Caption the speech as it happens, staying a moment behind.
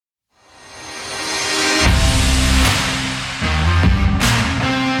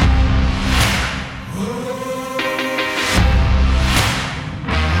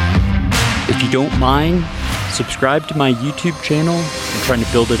don't mind, subscribe to my YouTube channel. I'm trying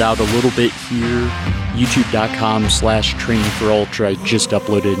to build it out a little bit here. YouTube.com/trainingforultra. I just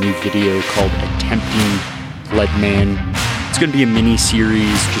uploaded a new video called Attempting Leadman. It's going to be a mini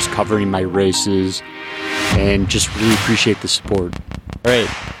series just covering my races and just really appreciate the support. All right,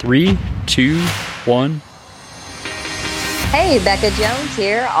 3, 2, 1. Hey, Becca Jones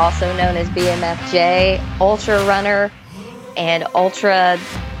here, also known as BMFJ, ultra runner and ultra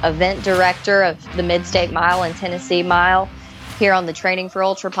event director of the Mid-State Mile and Tennessee Mile here on the Training for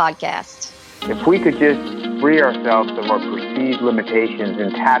Ultra podcast. If we could just free ourselves of our perceived limitations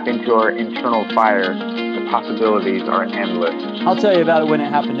and tap into our internal fire, the possibilities are endless. I'll tell you about it when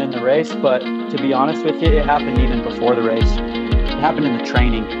it happened in the race, but to be honest with you, it happened even before the race. It happened in the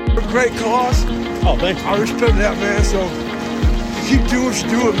training. Great cause. Oh, thanks. I respect that, man. So keep doing what you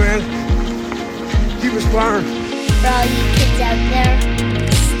do, man. Keep inspiring. For all you kids out there,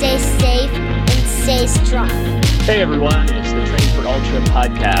 stay safe and stay strong. Hey everyone, it's the Train for Ultra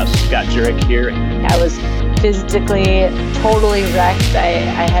podcast. Scott Jurek here. I was physically totally wrecked.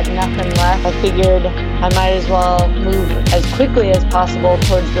 I had nothing left. I figured I might as well move as quickly as possible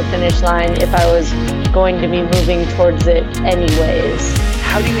towards the finish line if I was going to be moving towards it anyways.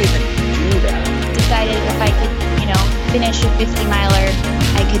 How do you even do that? Decided if I could, finish a 50-miler,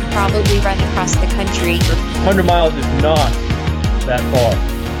 I could probably run across the country. 100 miles is not that far.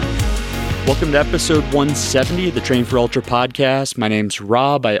 Welcome to episode 170 of the Train for Ultra podcast. My name's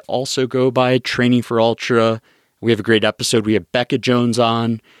Rob. I also go by Training for Ultra. We have a great episode. We have Becca Jones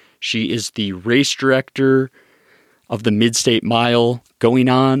on. She is the race director of the Mid-State Mile going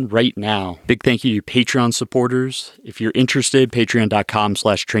on right now. Big thank you to Patreon supporters. If you're interested,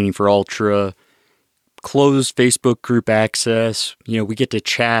 patreon.com/trainingforultra. Closed Facebook group access. We get to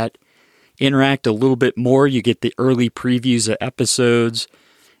chat, interact a little bit more. You get the early previews of episodes.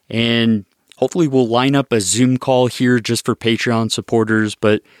 And hopefully we'll line up a Zoom call here just for Patreon supporters,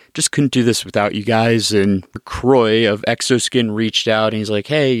 but just couldn't do this without you guys. And Croy of Exoskin reached out and he's like,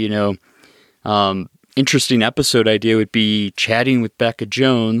 hey, interesting episode idea would be chatting with Becca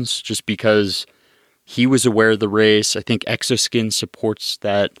Jones, just because he was aware of the race. I think Exoskin supports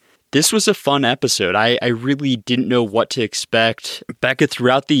that. This was a fun episode. I really didn't know what to expect. Becca,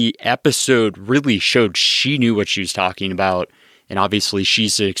 throughout the episode, really showed she knew what she was talking about. And obviously,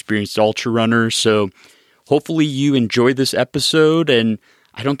 she's an experienced ultra runner. So hopefully you enjoy this episode. And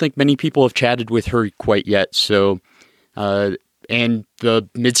I don't think many people have chatted with her quite yet. So, and the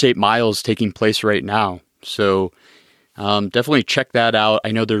Mid-State Mile is taking place right now. So definitely check that out.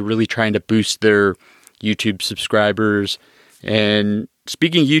 I know they're really trying to boost their YouTube subscribers. And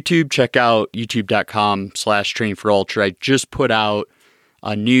speaking of YouTube, check out youtube.com/trainingforultra. I just put out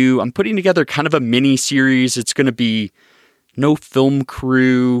I'm putting together kind of a mini series. It's going to be no film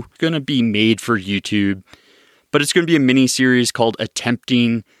crew, going to be made for YouTube, but it's going to be a mini series called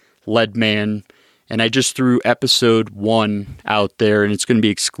Attempting Leadman. And I just threw episode 1 out there, and it's going to be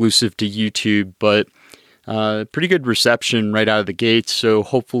exclusive to YouTube, but pretty good reception right out of the gates. So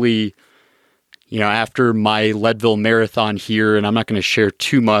hopefully, after my Leadville Marathon here, and I'm not going to share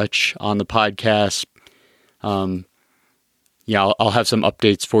too much on the podcast, I'll have some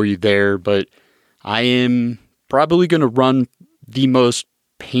updates for you there, but I am probably going to run the most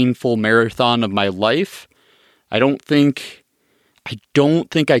painful marathon of my life. I don't think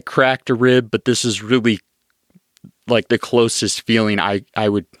I cracked a rib, but this is really like the closest feeling I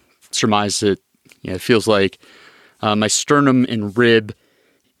would surmise it. It feels like my sternum and rib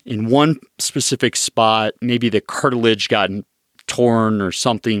in one specific spot, maybe the cartilage got torn or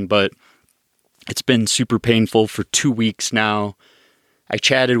something, but it's been super painful for 2 weeks now. I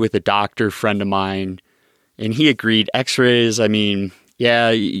chatted with a doctor friend of mine, and he agreed. X-rays, there's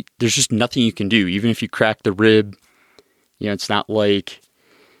just nothing you can do. Even if you crack the rib, it's not like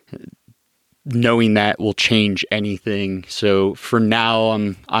knowing that will change anything. So for now,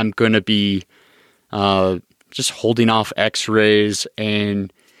 I'm going to be just holding off X-rays.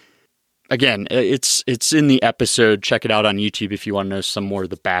 And again, it's in the episode. Check it out on YouTube if you want to know some more of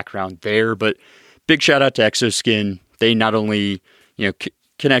the background there. But big shout out to Exoskin. They not only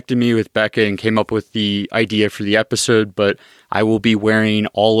connected me with Becca and came up with the idea for the episode, but I will be wearing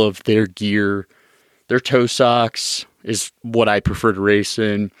all of their gear. Their toe socks is what I prefer to race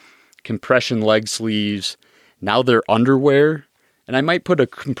in, compression leg sleeves, now their underwear, and I might put a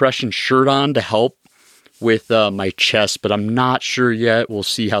compression shirt on to help with my chest, but I'm not sure yet. We'll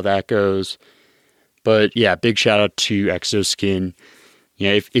see how that goes. But yeah, big shout out to Exoskin.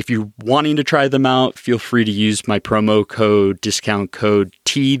 If you're wanting to try them out, feel free to use my promo code, discount code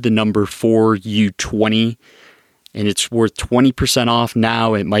T4U20 and it's worth 20% off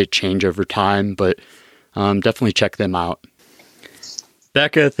now. It might change over time, but definitely check them out.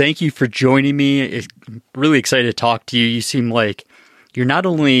 Becca, thank you for joining me. I'm really excited to talk to you. You seem like you're not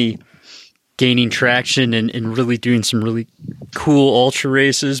only gaining traction and really doing some really cool ultra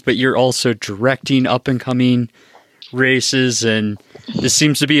races, but you're also directing up-and-coming races, and this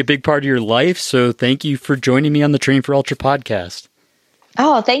seems to be a big part of your life. So thank you for joining me on the Train for Ultra podcast.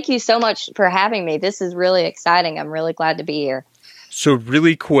 Oh, thank you so much for having me. This is really exciting. I'm really glad to be here. So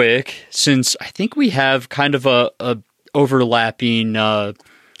really quick, since I think we have kind of a overlapping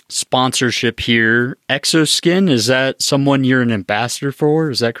sponsorship here, Exoskin, is that someone you're an ambassador for?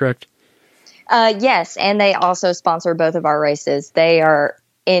 Is that correct? Yes, and they also sponsor both of our races. They are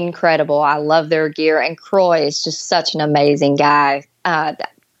incredible. I love their gear, and Croy is just such an amazing guy.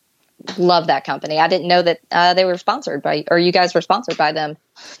 Love that company. I didn't know that they were sponsored by, or you guys were sponsored by them.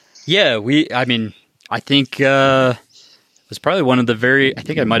 Yeah, I think it was probably one of the I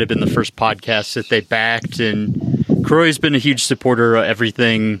think I might have been the first podcast that they backed, and Croy's been a huge supporter of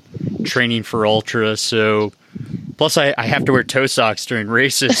everything training for ultra. So plus I have to wear toe socks during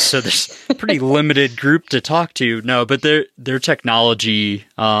races, so there's a pretty limited group to talk to. No, but their technology,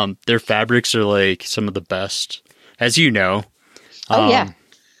 their fabrics are like some of the best, as you know. Oh yeah.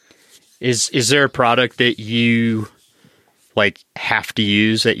 Is there a product that you like have to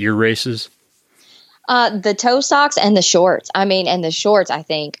use at your races? The toe socks and the shorts. And the shorts I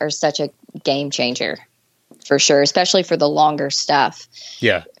think are such a game changer for sure, especially for the longer stuff.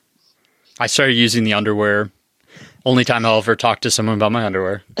 Yeah. I started using the underwear. Only time I'll ever talk to someone about my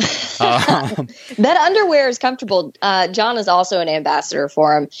underwear. That underwear is comfortable. John is also an ambassador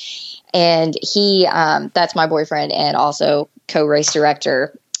for him. And he, that's my boyfriend and also co-race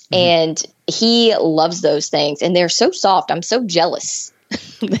director. Mm-hmm. And he loves those things. And they're so soft. I'm so jealous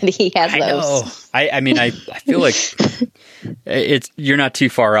that he has those. I feel like you're not too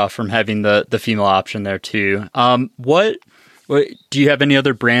far off from having the female option there too. What do you have any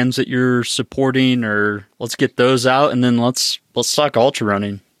other brands that you're supporting, or let's get those out and then let's talk ultra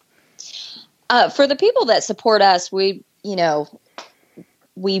running. For the people that support us, we've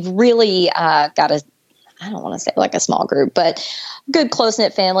really got I don't want to say like a small group, but good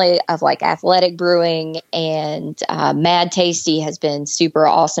close-knit family of like Athletic Brewing, and Mad Tasty has been super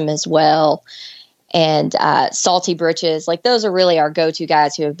awesome as well. And Salty Britches, like those are really our go-to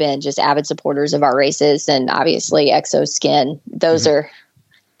guys who have been just avid supporters of our races. And obviously Exoskin, those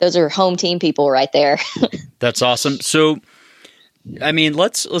are home team people right there. That's awesome. So,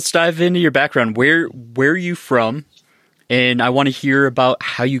 let's dive into your background. Where are you from? And I want to hear about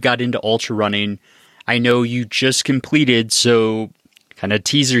how you got into ultra running. I know you just completed, so kind of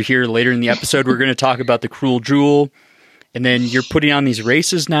teaser here later in the episode, we're going to talk about the Cruel Jewel. And then you're putting on these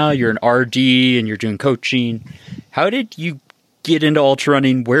races now. You're an RD and you're doing coaching. How did you get into ultra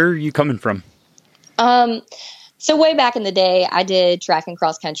running? Where are you coming from? So way back in the day, I did track and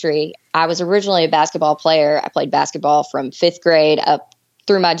cross country. I was originally a basketball player. I played basketball from 5th grade up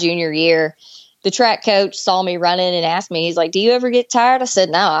through my junior year. The track coach saw me running and asked me, he's like, "Do you ever get tired?" I said,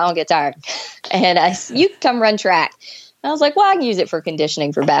 "No, I don't get tired." And "You can come run track." And I was like, "Well, I can use it for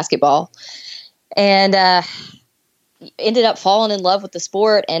conditioning for basketball." And, ended up falling in love with the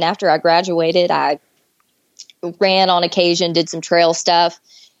sport. And after I graduated, I ran on occasion, did some trail stuff.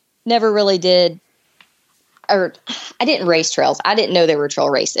 Never really did, or I didn't race trails. I didn't know there were trail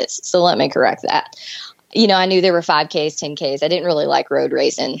races. So let me correct that. I knew there were 5Ks, 10Ks. I didn't really like road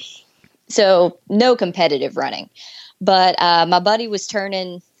racing. So no competitive running. But my buddy was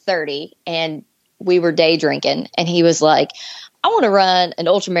turning 30 and we were day drinking. And he was like, "I want to run an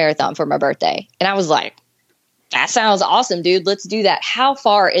ultra marathon for my birthday." And I was like, "That sounds awesome, dude. Let's do that. How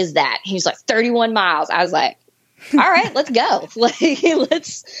far is that?" He's like, 31 miles. I was like, "All right, let's go. Let's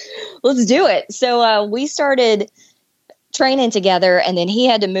do it." So we started training together, and then he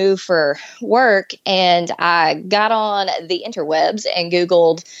had to move for work, and I got on the interwebs and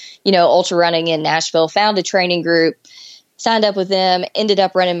Googled, ultra running in Nashville, found a training group, signed up with them, ended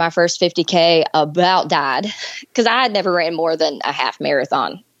up running my first 50K, about died because I had never ran more than a half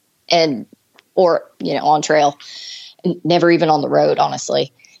marathon or on trail, never even on the road,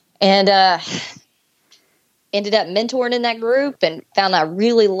 honestly. And ended up mentoring in that group and found I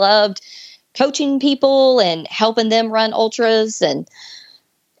really loved coaching people and helping them run ultras. And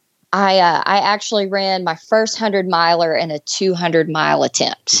I actually ran my first 100-miler in a 200-mile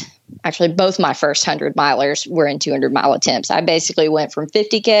attempt. Actually, both my first 100-milers were in 200-mile attempts. I basically went from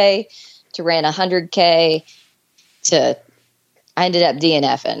 50K to ran 100K to I ended up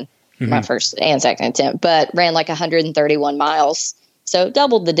DNFing my first and second attempt, but ran like 131 miles. So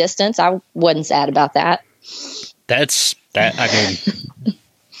doubled the distance. I wasn't sad about that. That's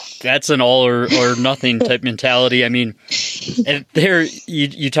an all or nothing type mentality. I mean, and there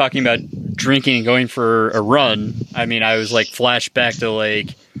you talking about drinking and going for a run. I mean, I was like flashback to like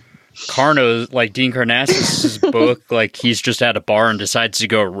Carno's, like Dean Karnazes' book. Like he's just at a bar and decides to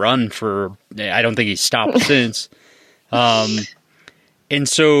go run for. I don't think he's stopped since. And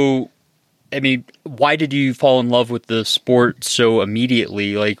so, I mean, why did you fall in love with the sport so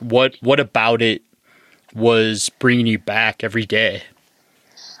immediately? Like, what about it was bringing you back every day?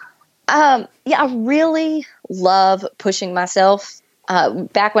 Yeah, I really love pushing myself.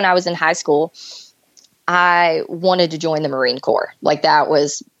 Back when I was in high school, I wanted to join the Marine Corps. Like that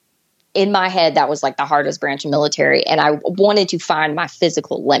was in my head, that was like the hardest branch of military. And I wanted to find my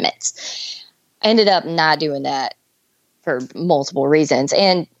physical limits. I ended up not doing that for multiple reasons.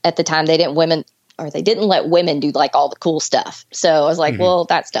 And at the time they didn't let women do like all the cool stuff. So I was like, well,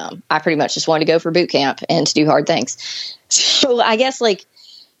 that's dumb. I pretty much just wanted to go for boot camp and to do hard things. So I guess like,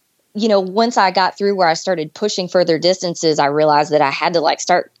 you know, once I got through where I started pushing further distances, I realized that I had to like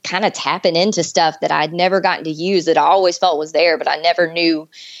start kind of tapping into stuff that I'd never gotten to use that I always felt was there, but I never knew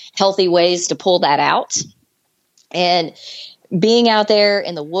healthy ways to pull that out. And being out there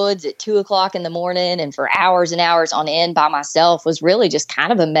in the woods at 2:00 in the morning and for hours and hours on end by myself was really just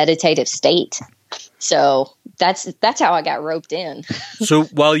kind of a meditative state. So that's how I got roped in. So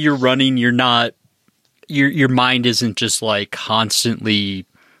while you're running, you're not, your mind isn't just like constantly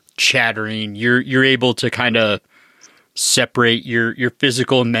chattering. You're able to kind of separate your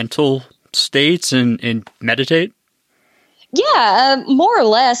physical and mental states and meditate? Yeah, more or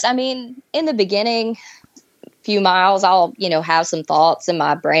less. I mean, in the beginning, few miles, I'll, have some thoughts and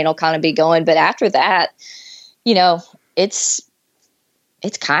my brain will kind of be going. But after that, it's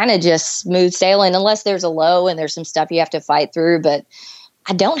kind of just smooth sailing unless there's a low and there's some stuff you have to fight through. But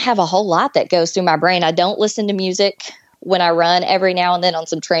I don't have a whole lot that goes through my brain. I don't listen to music when I run. Every now and then on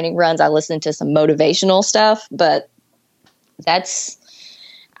some training runs, I listen to some motivational stuff, but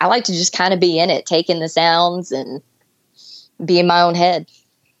I like to just kind of be in it, taking the sounds and be in my own head.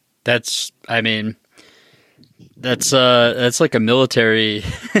 That's like a military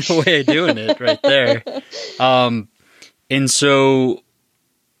way of doing it right there. And so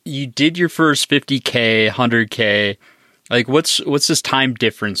you did your first 50K, 100K. Like what's this time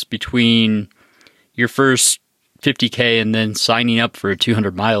difference between your first 50K and then signing up for a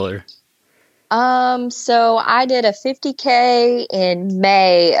 200 miler? So I did a 50K in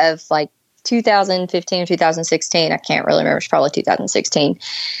May of like 2015 or 2016. I can't really remember. It's probably 2016.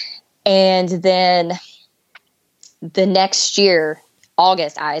 And then the next year,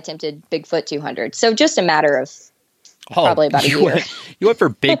 August, I attempted Bigfoot 200. So just a matter of probably about a year. You went for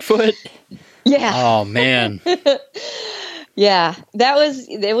Bigfoot? Yeah. Oh, man. Yeah,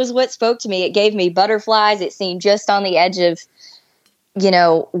 it was what spoke to me. It gave me butterflies. It seemed just on the edge of,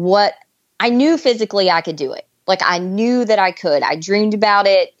 what I knew physically I could do it. Like I knew that I could. I dreamed about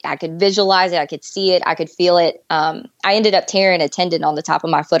it. I could visualize it. I could see it. I could feel it. I ended up tearing a tendon on the top of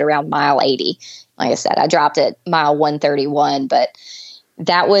my foot around mile 80. Like I said, I dropped at mile 131, but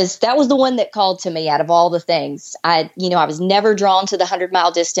that was the one that called to me out of all the things. I was never drawn to the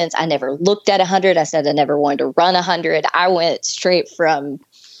 100-mile distance. I never looked at 100. I said I never wanted to run 100. I went straight from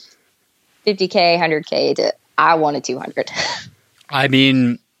 50K, 100K to I wanted 200. I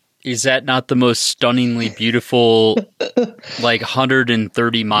mean, is that not the most stunningly beautiful, like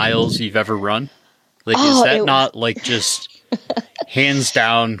 130 miles you've ever run? Like, is that not like just hands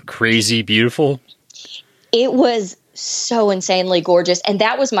down crazy beautiful? It was so insanely gorgeous. And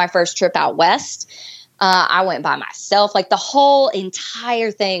that was my first trip out west. I went by myself. Like the whole entire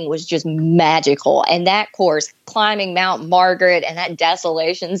thing was just magical. And that course, climbing Mount Margaret and that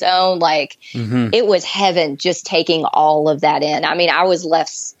desolation zone, like it was heaven just taking all of that in. I mean, I was left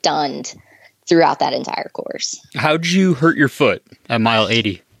stunned throughout that entire course. How'd you hurt your foot at mile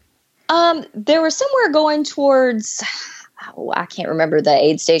 80? There was somewhere going towards, I can't remember the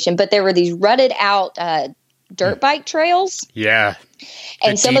aid station, but there were these rutted out dirt bike trails. Yeah.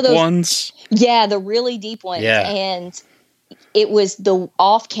 And some of those ones. Yeah, the really deep ones. Yeah. And it was the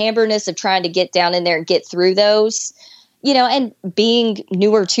off-camberness of trying to get down in there and get through those, and being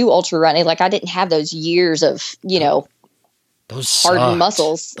newer to ultra running, like I didn't have those years of, those hardened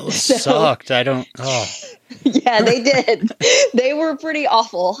muscles. Those sucked. Yeah, they did. They were pretty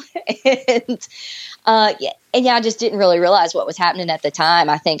awful. And I just didn't really realize what was happening at the time.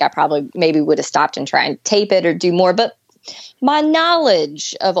 I think I probably maybe would have stopped and tried and tape it or do more, but my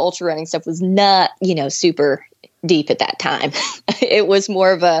knowledge of ultra running stuff was not, super deep at that time. It was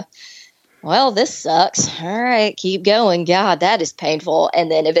more of well, this sucks. All right, keep going. God, that is painful.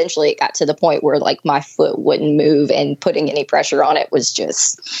 And then eventually it got to the point where like my foot wouldn't move and putting any pressure on it was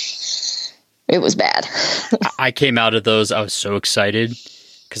just, it was bad. I came out of those. I was so excited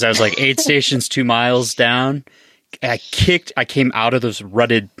because I was like 8 stations, 2 miles down. I came out of those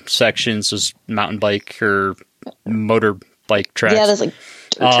rutted sections, those mountain bike or motorbike tracks. Yeah, those like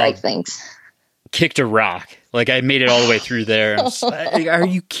dirt trike things. Kicked a rock. Like I made it all the way through there. Like, are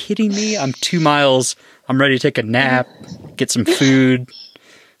you kidding me? I'm 2 miles. I'm ready to take a nap, get some food.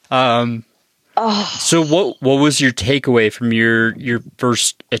 So what was your takeaway from your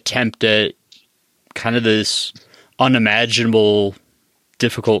first attempt at kind of this unimaginable,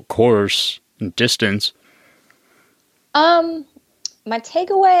 difficult course and distance? My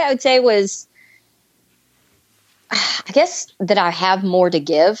takeaway, I would say, was, I guess that I have more to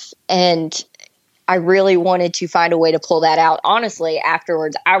give, and I really wanted to find a way to pull that out. Honestly,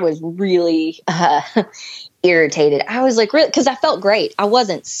 afterwards, I was really irritated. I was like, really, because I felt great. I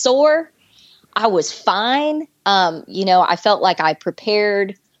wasn't sore. I was fine. I felt like I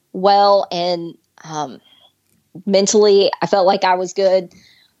prepared well, and mentally, I felt like I was good.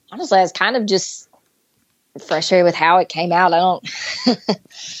 Honestly, I was kind of just frustrated with how it came out. I don't.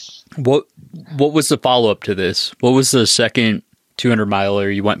 What was the follow up to this? What was the second 200 miler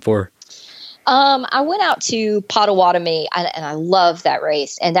you went for? I went out to Potawatomi, and I loved that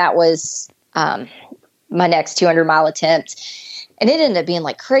race, and that was my next 200-mile attempt. And it ended up being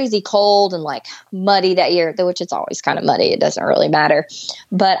like crazy cold and like muddy that year, which it's always kind of muddy. It doesn't really matter.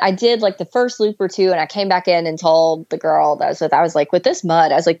 But I did like the first loop or two, and I came back in and told the girl that I was with, I was like, with this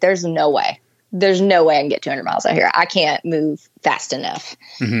mud, I was like, there's no way I can get 200 miles out here. I can't move fast enough.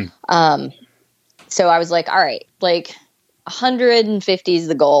 Mm-hmm. So I was like, all right, like 150 is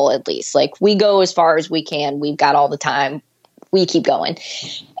the goal at least. Like we go as far as we can. We've got all the time. We keep going.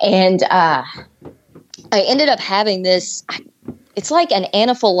 And I ended up having this, it's like an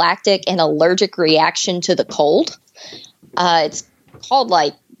anaphylactic and allergic reaction to the cold. It's called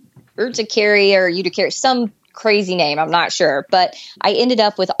like urticaria or urticaria, some crazy name. I'm not sure. But I ended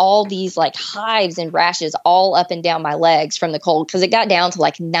up with all these like hives and rashes all up and down my legs from the cold because it got down to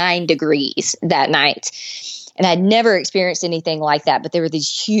like 9 degrees that night. And I'd never experienced anything like that. But there were these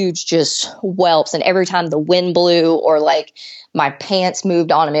huge just whelps. And every time the wind blew or like my pants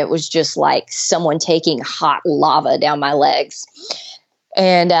moved on them, it was just like someone taking hot lava down my legs.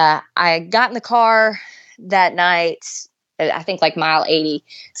 And I got in the car that night, I think like mile 80.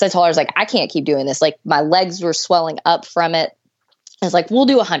 So I told her, I was like, I can't keep doing this. Like my legs were swelling up from it. I was like, we'll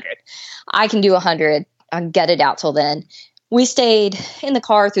do 100. I can do 100. I'll get it out till then. We stayed in the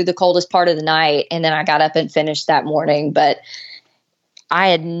car through the coldest part of the night. And then I got up and finished that morning. But I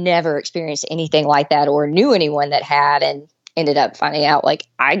had never experienced anything like that or knew anyone that had, and ended up finding out like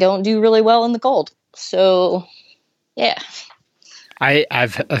I don't do really well in the cold. So yeah.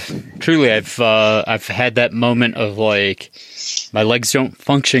 I've had that moment of like my legs don't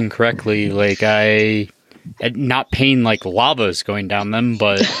function correctly. Like not pain like lava is going down them,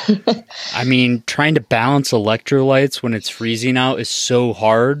 but I mean, trying to balance electrolytes when it's freezing out is so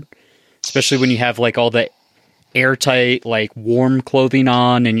hard, especially when you have like all the airtight, like warm clothing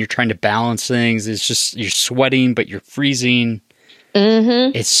on and you're trying to balance things. It's just, you're sweating, but you're freezing.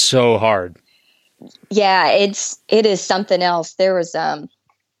 Mm-hmm. It's so hard. Yeah, it is something else. There was,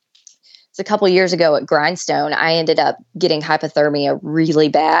 it's a couple years ago at Grindstone, I ended up getting hypothermia really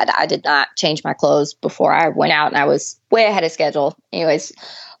bad. I did not change my clothes before I went out, and I was way ahead of schedule. Anyways,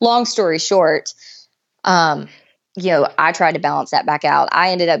 long story short, I tried to balance that back out.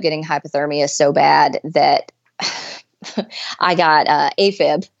 I ended up getting hypothermia so bad that I got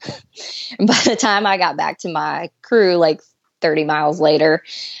AFib. By the time I got back to my crew, like 30 miles later,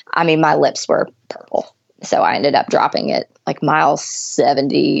 I mean, my lips were purple. So I ended up dropping it like mile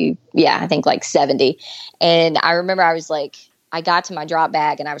 70. Yeah, I think like 70. And I remember I was like, I got to my drop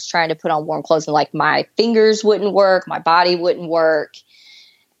bag and I was trying to put on warm clothes and like my fingers wouldn't work. My body wouldn't work.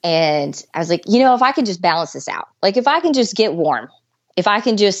 And I was like, if I could just balance this out, like if I can just get warm, if I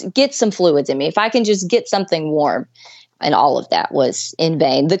can just get some fluids in me, if I can just get something warm, and all of that was in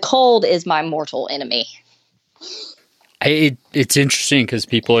vain. The cold is my mortal enemy. It's interesting because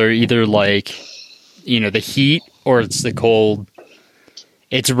people are either like, the heat or it's the cold.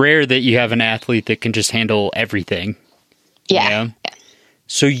 It's rare that you have an athlete that can just handle everything. Yeah.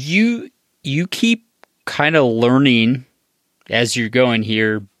 So you keep kind of learning as you're going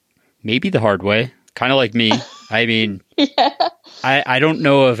here, maybe the hard way, kind of like me. I mean, yeah. I don't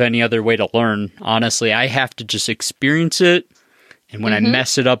know of any other way to learn. Honestly, I have to just experience it. And when I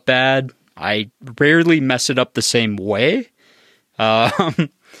mess it up bad, I rarely mess it up the same way.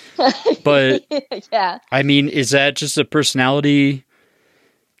 But yeah. I mean, is that just a personality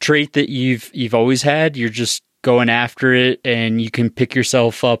trait that you've always had? You're just going after it and you can pick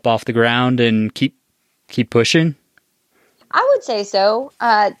yourself up off the ground and keep pushing? I would say so.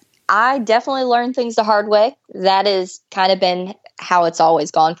 I definitely learned things the hard way. That has kind of been how it's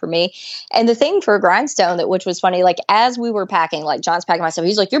always gone for me. And the thing for Grindstone, which was funny, like as we were packing, like John's packing my stuff,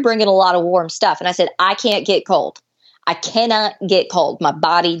 he's like, "You're bringing a lot of warm stuff." And I said, "I can't get cold. I cannot get cold. My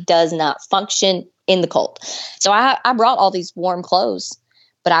body does not function in the cold." So I brought all these warm clothes,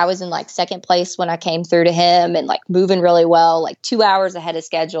 but I was in like second place when I came through to him and like moving really well, like 2 hours ahead of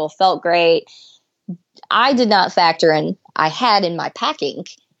schedule, felt great. I did not factor in, I had in my packing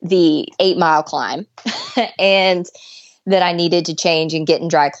the 8-mile climb and that I needed to change and get in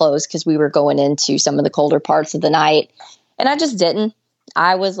dry clothes because we were going into some of the colder parts of the night. And I just didn't.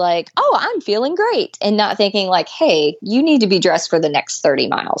 I was like, "Oh, I'm feeling great," and not thinking like, "Hey, you need to be dressed for the next 30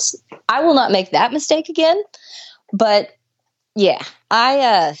 miles. I will not make that mistake again. But yeah,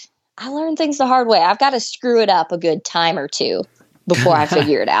 I learned things the hard way. I've got to screw it up a good time or two before I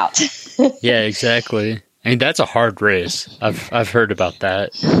figure it out. Yeah, exactly. I mean, that's a hard race. I've heard about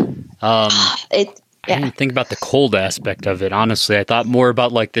that. I didn't think about the cold aspect of it, honestly. I thought more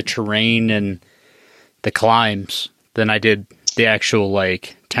about like the terrain and the climbs than I did the actual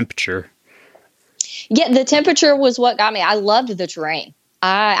like temperature. Yeah, the temperature was what got me. I loved the terrain.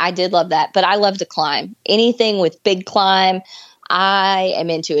 I did love that, but I love to climb. Anything with big climb, I am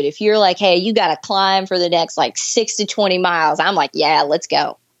into it. If you're like, "Hey, you got to climb for the next like 6 to 20 miles, I'm like, "Yeah, let's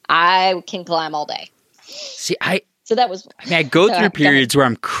go. I can climb all day." See, So that was. I go through periods where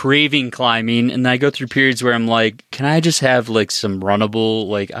I'm craving climbing, and then I go through periods where I'm like, "Can I just have like some runnable?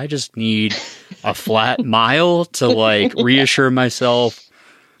 Like, I just need a flat mile to like reassure myself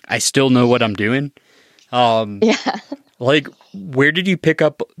I still know what I'm doing." Yeah. Like, where did you pick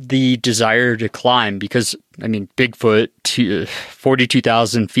up the desire to climb? Because I mean, Bigfoot,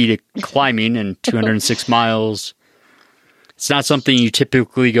 42,000 feet of climbing and 206 miles. It's not something you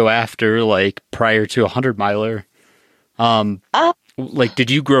typically go after, like prior to 100-miler. Like, did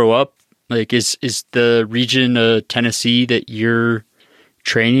you grow up? Like, is the region of Tennessee that you're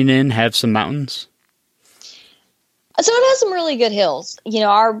training in have some mountains? So it has some really good hills. You know,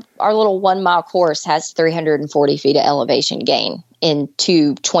 our little 1-mile course has 340 feet of elevation gain in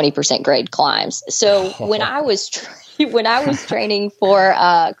 2 20% grade climbs. So when I was training for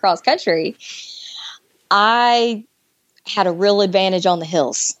cross country, I had a real advantage on the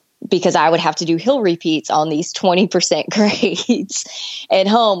hills because I would have to do hill repeats on these 20% grades at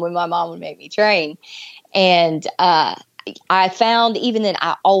home when my mom would make me train. And I found even then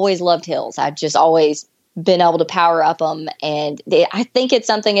I always loved hills. I've just always been able to power up them. And I think it's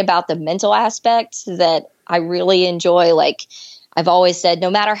something about the mental aspect that I really enjoy. Like I've always said, no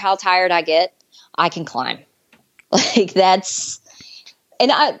matter how tired I get, I can climb. Like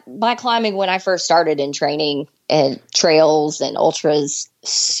my climbing when I first started in training and trails and ultras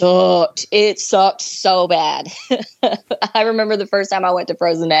sucked. It sucked so bad. I remember the first time I went to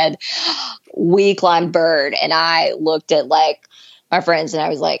Frozen Head, we climbed Bird, and I looked at like my friends and I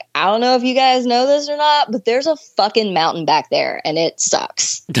was like, "I don't know if you guys know this or not, but there's a fucking mountain back there and it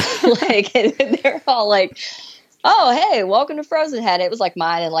sucks." Like, and they're all like, "Oh, hey, welcome to Frozen Head." It was like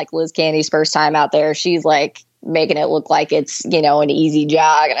mine and like Liz Candy's first time out there. She's like making it look like it's, you know, an easy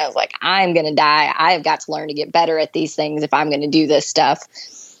jog. And I was like, I'm going to die. I have got to learn to get better at these things if I'm going to do this stuff.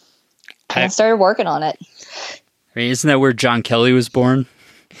 And I started working on it. I mean, isn't that where John Kelly was born?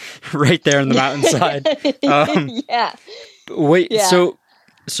 Right there on the mountainside. Yeah. Wait, yeah.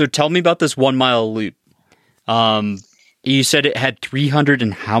 So tell me about this 1 mile loop. You said it had 300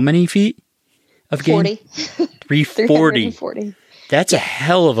 and how many feet of gain? 40. 340. That's a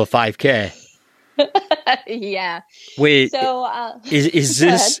hell of a 5K. Yeah. Wait. So is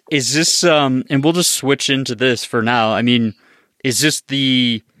this and we'll just switch into this for now. I mean, is this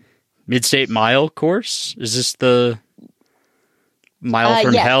the Mid-State Mile course? Is this the Mile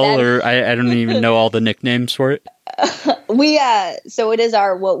from Hell, or I don't even know all the nicknames for it? So it is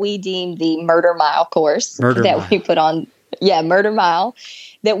what we deem the Murder Mile course we put on. Yeah, Murder Mile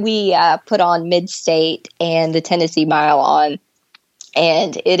that we put on Mid-State and the Tennessee Mile on,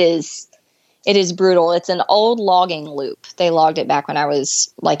 and it is brutal. It's an old logging loop. They logged it back when I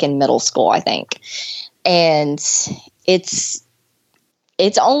was like in middle school, I think, and it's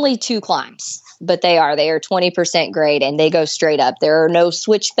only 2 climbs. But they are 20% grade and they go straight up. There are no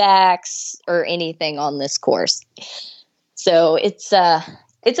switchbacks or anything on this course. So it's a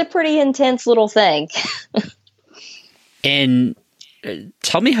pretty intense little thing. And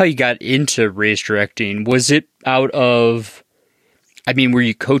tell me how you got into race directing. Was it out of I mean, were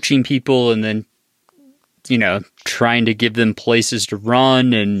you coaching people and then, trying to give them places to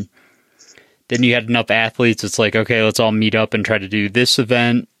run, and then you had enough athletes, it's like, okay, let's all meet up and try to do this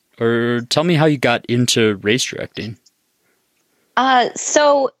event? Or tell me how you got into race directing.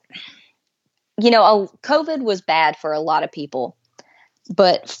 So, COVID was bad for a lot of people,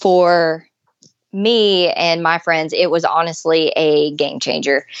 but for me and my friends, it was honestly a game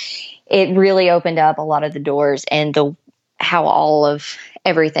changer. It really opened up a lot of the doors and how all of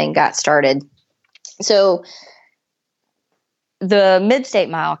everything got started. So the Mid-State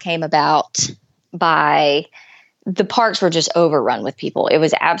Mile came about by the parks were just overrun with people. It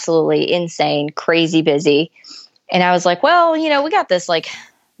was absolutely insane, crazy busy. And I was like, well, we got this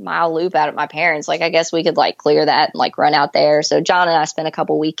mile loop out at my parents'. I guess we could clear that and run out there. So John and I spent a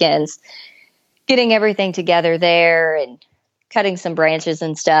couple weekends getting everything together there and cutting some branches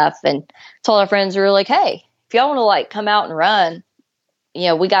and stuff, and told our friends, we were like, hey, if y'all want to come out and run,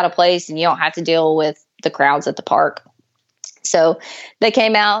 we got a place and you don't have to deal with the crowds at the park. So they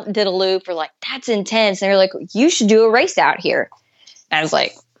came out, did a loop. We're like, that's intense. And they're like, you should do a race out here. And I was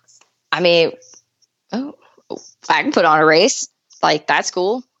like, I can put on a race. That's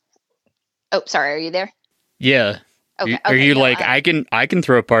cool. Oh, sorry. Are you there? Yeah. Okay. Are you I can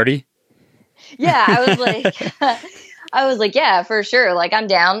throw a party? Yeah. I was like, yeah, for sure. I'm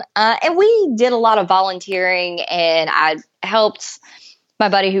down. And we did a lot of volunteering, and I helped my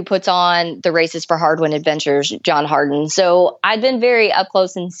buddy who puts on the races for Hardwind Adventures, John Harden. So I'd been very up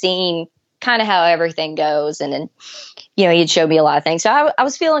close and seeing kind of how everything goes. And then, he'd show me a lot of things. So I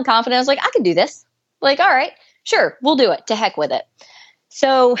was feeling confident. I was like, I can do this. All right, sure, we'll do it. To heck with it.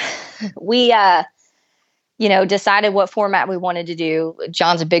 So we, decided what format we wanted to do.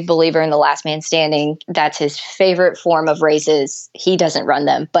 John's a big believer in the last man standing. That's his favorite form of races. He doesn't run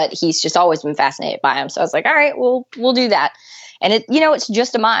them, but he's just always been fascinated by them. So I was like, all right, we'll do that. And it's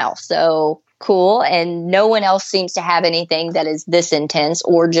just a mile. So cool. And no one else seems to have anything that is this intense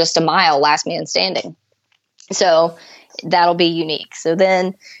or just a mile last man standing. So that'll be unique. So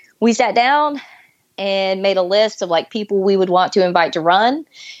then we sat down and made a list of people we would want to invite to run,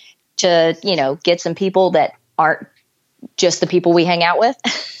 to, get some people that aren't just the people we hang out with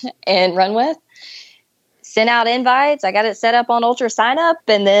and run with. Sent out invites. I got it set up on Ultra Sign Up,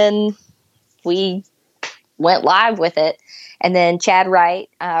 and then we went live with it. And then Chad Wright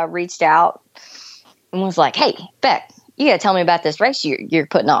reached out and was like, hey, Beck, you got to tell me about this race you're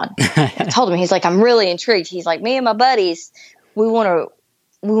putting on. I told him, he's like, I'm really intrigued. He's like, me and my buddies, we want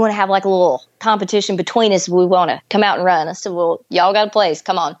to have a little competition between us. We want to come out and run. I said, well, y'all got a place.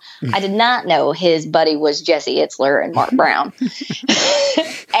 Come on. I did not know his buddy was Jesse Itzler and Mark Brown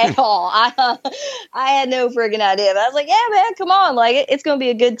at all. I had no friggin' idea. But I was like, yeah, man, come on. It's going to be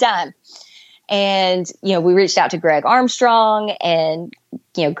a good time. And, we reached out to Greg Armstrong, and,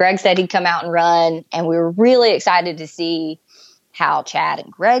 Greg said he'd come out and run. And we were really excited to see how Chad and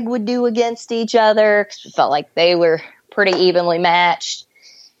Greg would do against each other, because we felt like they were pretty evenly matched.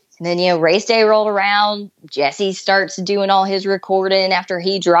 And then, race day rolled around. Jesse starts doing all his recording after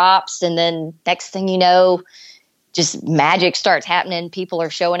he drops. And then next thing you know, just magic starts happening. People are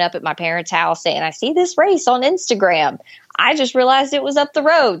showing up at my parents' house saying, I see this race on Instagram. I just realized it was up the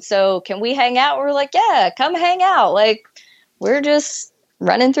road. So can we hang out? We're like, yeah, come hang out. We're just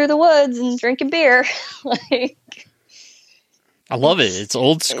running through the woods and drinking beer. I love it. It's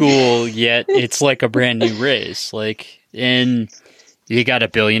old school, yet it's a brand new race. And you got a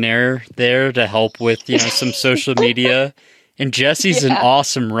billionaire there to help with, some social media. And Jesse's an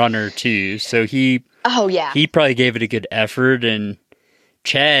awesome runner too. So he probably gave it a good effort. And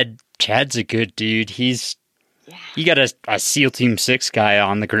Chad's a good dude. You got a SEAL Team 6 guy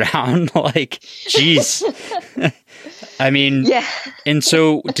on the ground. Jeez. I mean, yeah. And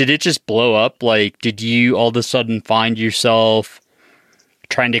so did it just blow up? Did you all of a sudden find yourself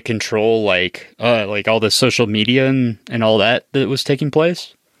trying to control all the social media and all that was taking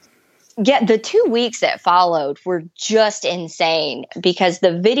place? Yeah, the 2 weeks that followed were just insane, because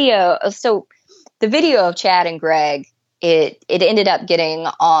the video of Chad and Greg, it ended up getting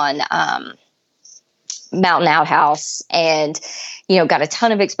on Mountain Outhouse, and got a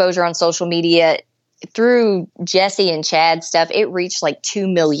ton of exposure on social media through Jesse and Chad stuff. It reached 2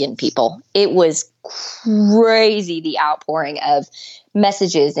 million people. It was crazy, the outpouring of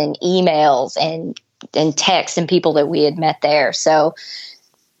messages and emails and texts and people that we had met there. So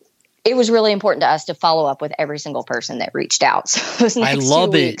it was really important to us to follow up with every single person that reached out. So those next I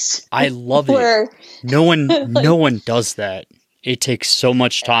love 2 it. weeks I love it. No one does that. It takes so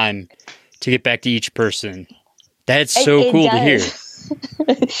much time to get back to each person. That's so cool to hear.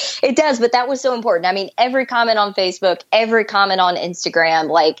 It does, but that was so important. I mean, every comment on Facebook, every comment on Instagram,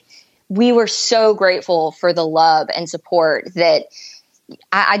 like, we were so grateful for the love and support that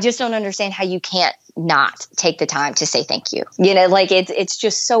I just don't understand how you can't not take the time to say thank you. You know, like, it's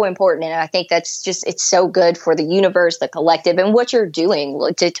just so important. And I think that's just, it's so good for the universe, the collective, and what you're doing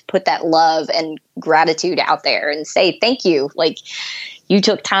to put that love and gratitude out there and say thank you. Like, you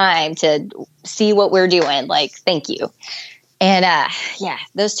took time to see what we're doing. Like, thank you. And yeah,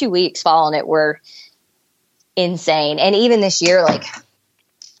 those 2 weeks following it were insane. And even this year, like,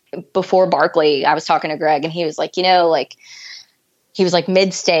 before Barkley, I was talking to Greg, and he was like, he was like,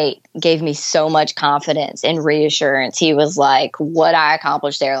 Mid-State gave me so much confidence and reassurance. He was like, what I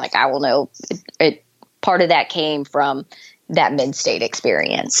accomplished there, like, I will know part of that came from that Mid-State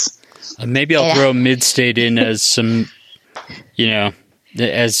experience. Maybe I'll throw Mid-State in as some,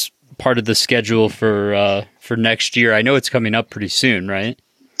 as part of the schedule for next year. I know it's coming up pretty soon, right?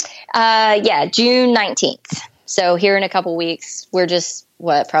 Yeah, June 19th. So here in a couple weeks, we're just,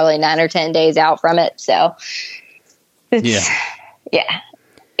 probably 9 or 10 days out from it. So yeah,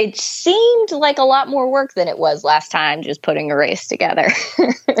 it seemed like a lot more work than it was last time, just putting a race together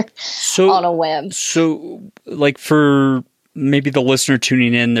on a whim. So, like, for maybe the listener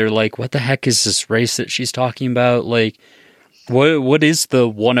tuning in, they're like, what the heck is this race that she's talking about? Like, what is the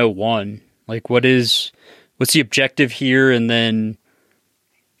 101? Like, what's the objective here? And then,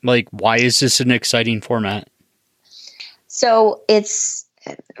 like, why is this an exciting format? So it's,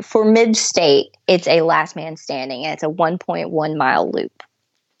 for Mid-State, it's a last man standing, and it's a 1.1 mile loop.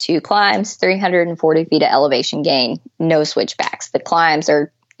 2 climbs, 340 feet of elevation gain, no switchbacks. The climbs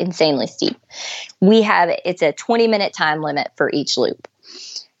are insanely steep. It's a 20-minute time limit for each loop.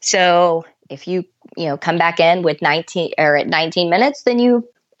 So if you come back in with 19 minutes, then you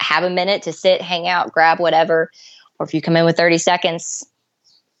have a minute to sit, hang out, grab whatever. Or if you come in with 30 seconds,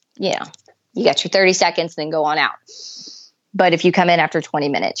 you got your 30 seconds, then go on out. But if you come in after 20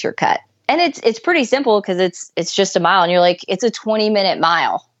 minutes, you're cut. And it's pretty simple because it's just a mile. And you're like, it's a 20-minute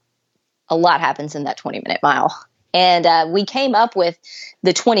mile. A lot happens in that 20-minute mile. And we came up with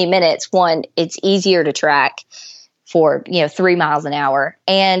the 20 minutes. One, it's easier to track for, 3 miles an hour.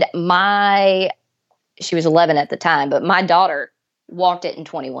 And she was 11 at the time, but my daughter walked it in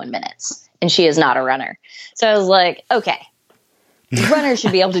 21 minutes. And she is not a runner. So I was like, okay, runners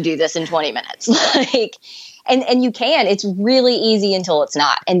should be able to do this in 20 minutes. Like, And you can. It's really easy until it's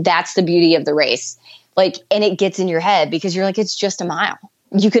not. And that's the beauty of the race. Like, and it gets in your head because you're like, it's just a mile.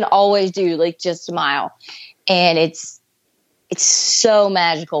 You can always do, like, just a mile. And it's so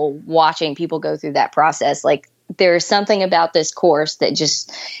magical watching people go through that process. Like, there's something about this course that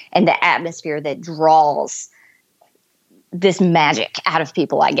and the atmosphere that draws this magic out of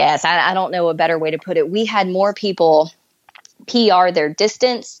people, I guess. I don't know a better way to put it. We had more people PR their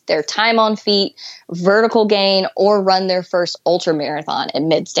distance, their time on feet, vertical gain, or run their first ultra marathon at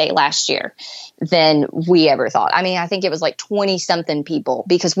Mid-State last year than we ever thought. I mean, I think it was like 20 something people,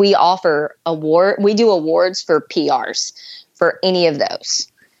 because we do awards for PRs for any of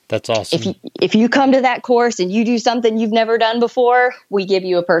those. That's awesome. If you come to that course and you do something you've never done before, we give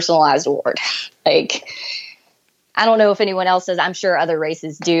you a personalized award. Like, I don't know if anyone else does. I'm sure other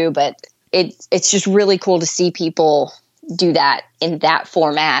races do, but it's just really cool to see people do that in that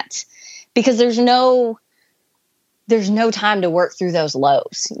format, because there's no time to work through those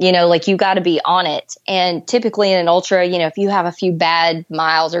lows. Like, you got to be on it. And typically in an ultra, if you have a few bad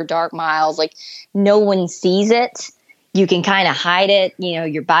miles or dark miles, like, no one sees it. You can kind of hide it.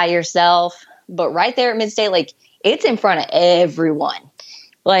 You're by yourself. But right there at Mid-State, like, it's in front of everyone.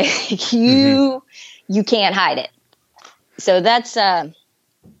 Like, you can't hide it. So that's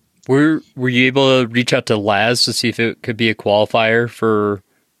Were you able to reach out to Laz to see if it could be a qualifier for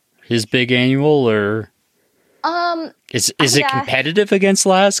his big annual, or is it competitive against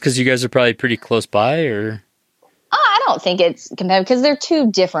Laz? Because you guys are probably pretty close by, or? I don't think it's competitive because they're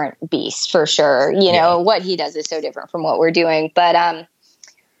two different beasts for sure. What he does is so different from what we're doing. But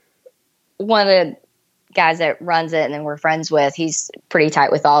one of the guys that runs it and then we're friends with, he's pretty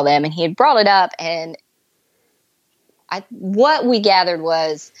tight with all of them, and he had brought it up, and what we gathered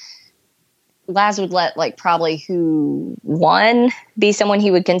was Laz would let, like, probably who won be someone he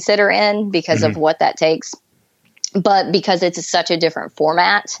would consider in because of what that takes. But because it's such a different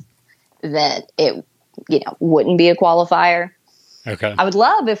format, that it, wouldn't be a qualifier. Okay. I would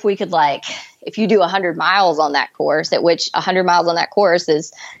love if we could, like, if you do 100 miles on that course, at which 100 miles on that course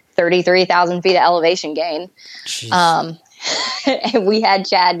is 33,000 feet of elevation gain. And we had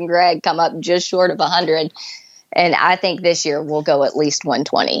Chad and Greg come up just short of 100. And I think this year we'll go at least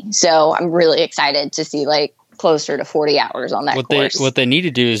 120. So I'm really excited to see, like, closer to 40 hours on that course. What they need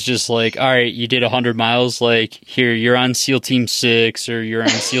to do is just like, all right, you did 100 miles, like here, you're on SEAL Team 6 or you're on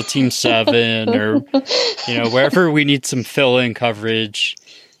SEAL Team 7 or, wherever we need some fill-in coverage.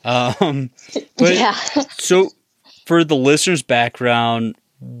 So for the listener's background,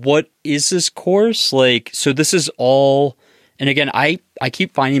 what is this course? Like, so this is all, and again, I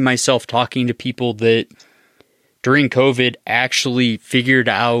keep finding myself talking to people that during COVID actually figured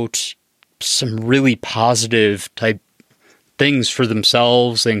out some really positive type things for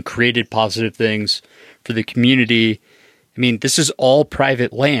themselves and created positive things for the community. I mean, this is all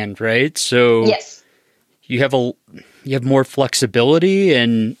private land, right? So yes, you have more flexibility.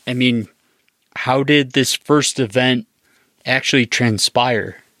 And I mean, how did this first event actually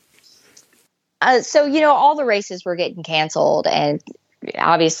transpire? So, all the races were getting canceled, and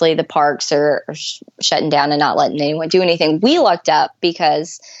obviously the parks are shutting down and not letting anyone do anything. We lucked up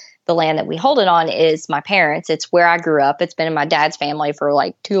because the land that we hold it on is my parents. It's where I grew up. It's been in my dad's family for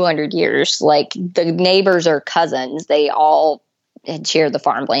like 200 years. Like, the neighbors are cousins. They all had shared the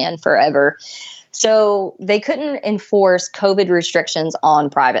farmland forever. So they couldn't enforce COVID restrictions on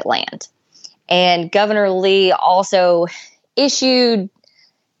private land. And Governor Lee also issued,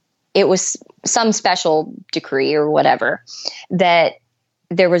 it was some special decree or whatever, that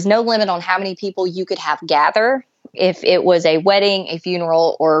there was no limit on how many people you could have gather if it was a wedding, a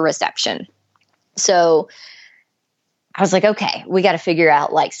funeral, or a reception. So I was like, okay, we got to figure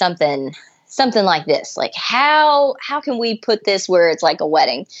out like something like this. Like, how can we put this where it's like a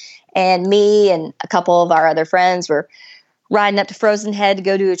wedding? And me and a couple of our other friends were riding up to Frozen Head to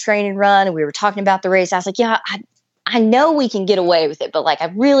go do a training run, and we were talking about the race. I was like, yeah, I know we can get away with it, but like,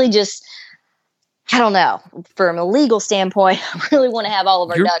 I really just, I don't know. From a legal standpoint, I really want to have all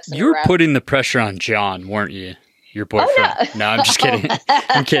of our ducks in a row. You were putting the pressure on John, weren't you? Your boyfriend. Oh, no, I'm just kidding.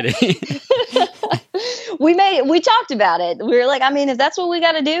 I'm kidding. We talked about it. We were like, I mean, if that's what we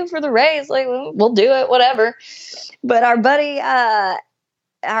got to do for the race, like, we'll do it, whatever. But our buddy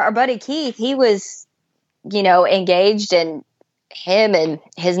Keith, he was, engaged, and him and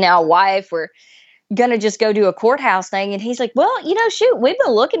his now wife were going to just go do a courthouse thing. And he's like, well, shoot, we've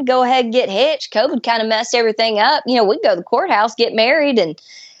been looking to go ahead and get hitched. COVID kind of messed everything up. We can go to the courthouse, get married, and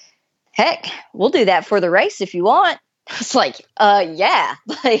heck, we'll do that for the race if you want. I was like, yeah,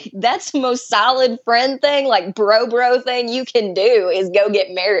 like, that's the most solid friend thing, like bro thing you can do is go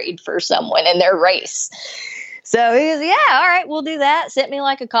get married for someone in their race. So he was, yeah, all right, we'll do that. Sent me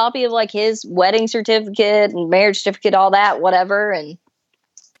like a copy of like his wedding certificate and marriage certificate, all that, whatever. And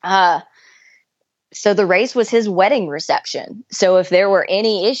so the race was his wedding reception. So if there were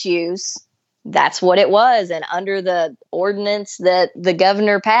any issues, that's what it was. And under the ordinance that the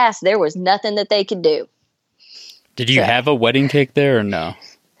governor passed, there was nothing that they could do. Did you have a wedding cake there or no?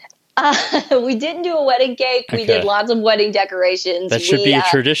 We didn't do a wedding cake. Okay. We did lots of wedding decorations. That should be a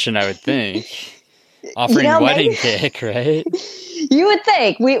tradition, I would think. Offering wedding cake, right? You would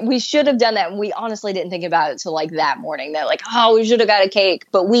think. We should have done that. And we honestly didn't think about it till like that morning. That like, oh, we should have got a cake.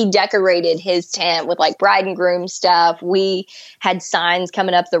 But we decorated his tent with like bride and groom stuff. We had signs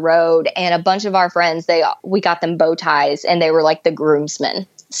coming up the road, and a bunch of our friends, we got them bow ties, and they were like the groomsmen.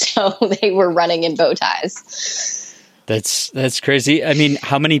 So they were running in bow ties. That's crazy. I mean,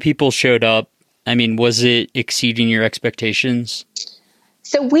 how many people showed up? I mean, was it exceeding your expectations?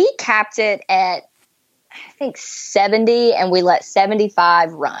 So we capped it at, I think, 70, and we let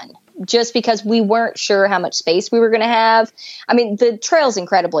 75 run just because we weren't sure how much space we were going to have. I mean, the trail's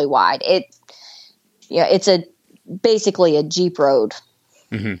incredibly wide. It's basically a Jeep road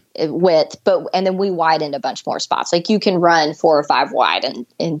width, and then we widened a bunch more spots. Like, you can run 4 or 5 wide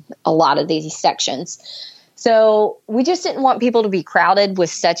in a lot of these sections. So we just didn't want people to be crowded with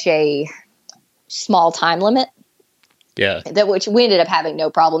such a small time limit. Yeah. Which we ended up having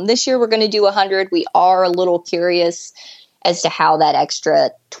no problem. This year we're going to do 100. We are a little curious as to how that extra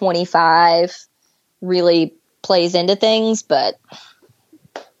 25 really plays into things, but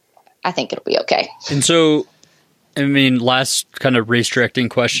I think it'll be okay. And so, I mean, last kind of race directing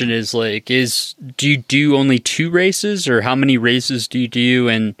question is like, do you do only 2 races, or how many races do you do,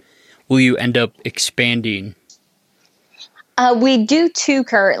 and will you end up expanding? We do 2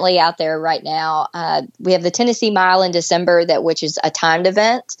 currently out there right now. We have the Tennessee Mile in December, which is a timed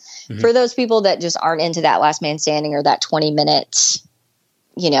event for those people that just aren't into that last man standing or that 20 minutes,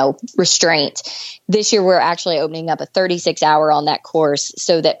 restraint. This year, we're actually opening up a 36-hour on that course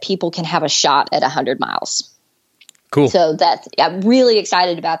so that people can have a shot at 100 miles. Cool. So I'm really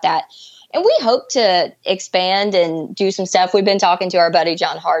excited about that. And we hope to expand and do some stuff. We've been talking to our buddy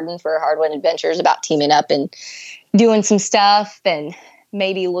John Harden for Hardwind Adventures about teaming up and doing some stuff, and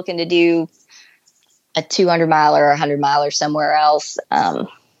maybe looking to do a 200 miler or a 100 miler somewhere else.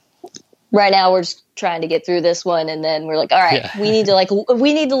 Right now we're just trying to get through this one. And then we're like, all right, we need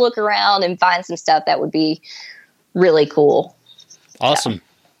to look around and find some stuff that would be really cool. Awesome.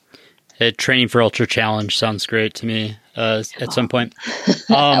 Training for Ultra Challenge sounds great to me at some point.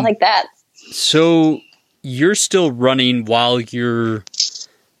 I like that. So you're still running while you're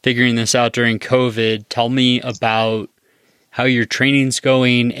figuring this out during COVID. Tell me about how your training's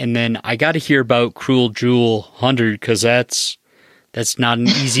going. And then I got to hear about Cruel Jewel 100 because that's not an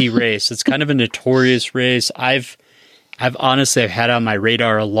easy race. It's kind of a notorious race. I've honestly had on my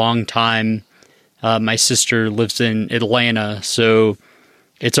radar a long time. My sister lives in Atlanta, so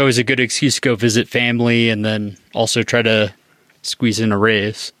it's always a good excuse to go visit family and then also try to squeeze in a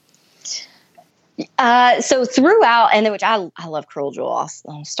race. So throughout, and which I love Cruel Jewel.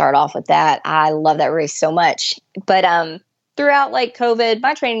 I'll start off with that. I love that race so much. But throughout like COVID,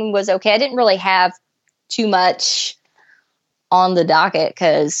 my training was okay. I didn't really have too much on the docket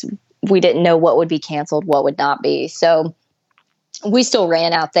because we didn't know what would be canceled, what would not be. So we still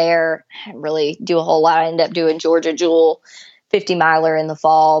ran out there. I didn't really do a whole lot. I ended up doing Georgia Jewel 50 miler in the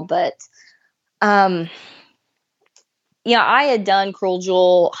fall, but I had done Cruel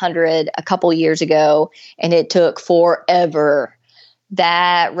Jewel 100 a couple years ago, and it took forever.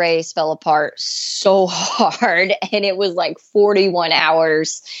 That race fell apart so hard, and it was like 41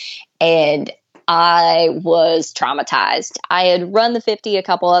 hours, and I was traumatized. I had run the 50 a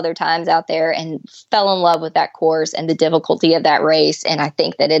couple other times out there and fell in love with that course and the difficulty of that race, and I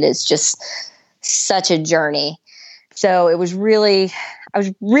think that it is just such a journey. So I was really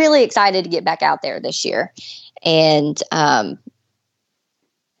excited to get back out there this year and,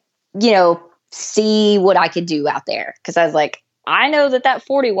 see what I could do out there. Cause I was like, I know that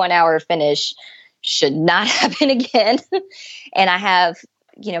 41 hour finish should not happen again. And I have,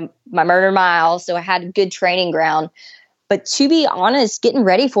 my murder mile. So I had a good training ground, but to be honest, getting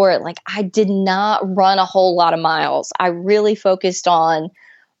ready for it, like I did not run a whole lot of miles. I really focused on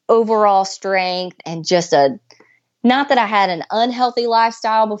overall strength and just not that I had an unhealthy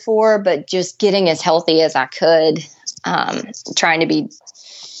lifestyle before, but just getting as healthy as I could, trying to be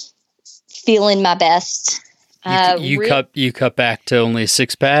feeling my best. You cut back to only a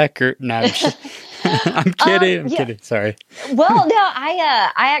 6-pack or no? I'm kidding. I'm kidding. Sorry. Well, no, I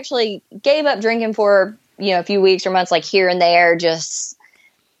actually gave up drinking for, a few weeks or months, like here and there, just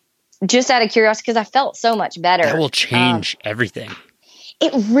out of curiosity, because I felt so much better. That will change everything.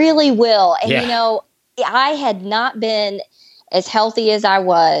 It really will. And, I had not been as healthy as I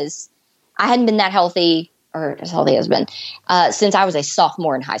was. I hadn't been that healthy, or as healthy as I've been, since I was a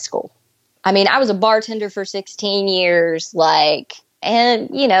sophomore in high school. I mean, I was a bartender for 16 years, and,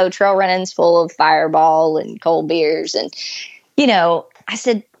 trail running's full of Fireball and cold beers. And, I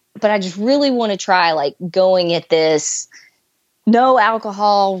said, but I just really want to try, going at this, no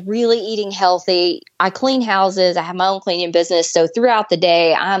alcohol, really eating healthy. I clean houses. I have my own cleaning business. So throughout the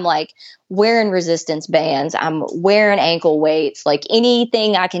day, I'm wearing resistance bands. I'm wearing ankle weights,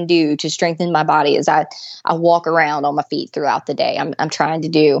 anything I can do to strengthen my body as I walk around on my feet throughout the day. I'm trying to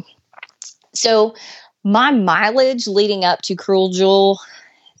do. So my mileage leading up to Cruel Jewel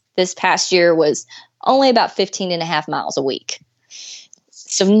this past year was only about 15 and a half miles a week.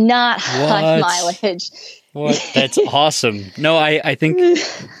 So not high mileage. What? That's awesome. No, I think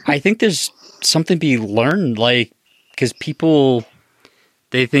there's something to be learned, because people,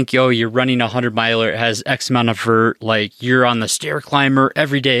 they think, you're running a 100 miler, it has X amount of effort, you're on the stair climber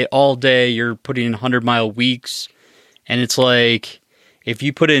every day, all day, you're putting in 100-mile weeks. And it's if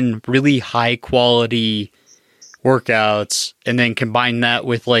you put in really high quality workouts and then combine that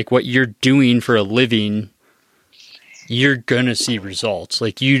with what you're doing for a living, you're going to see results.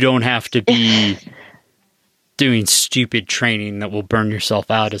 You don't have to be doing stupid training that will burn yourself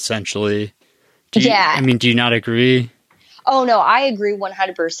out, essentially. Do you not agree? Oh, no, I agree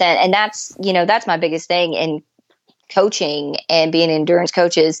 100%. And that's my biggest thing in coaching and being an endurance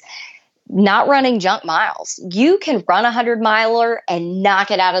coach is not running junk miles. You can run a 100-miler and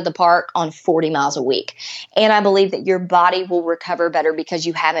knock it out of the park on 40 miles a week. And I believe that your body will recover better because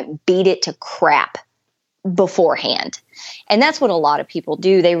you haven't beat it to crap beforehand. And that's what a lot of people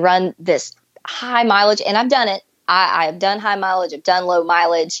do. They run this high mileage, and I've done it. I've done high mileage. I've done low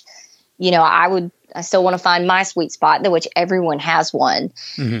mileage. I still want to find my sweet spot, which everyone has one.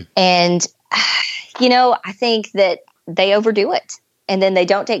 Mm-hmm. And, I think that they overdo it. And then they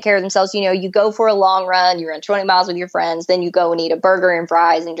don't take care of themselves. You go for a long run, you run 20 miles with your friends, then you go and eat a burger and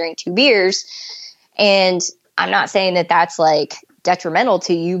fries and drink 2 beers. And I'm not saying that that's detrimental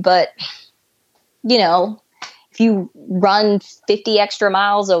to you, but, if you run 50 extra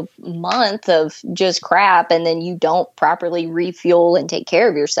miles a month of just crap and then you don't properly refuel and take care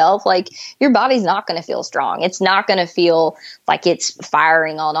of yourself, like your body's not going to feel strong. It's not going to feel like it's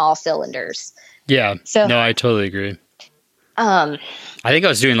firing on all cylinders. Yeah. So, no, I totally agree. I think I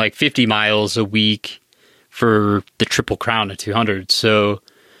was doing like 50 miles a week for the Triple Crown at 200. So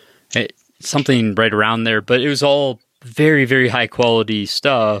something right around there, but it was all very, very high quality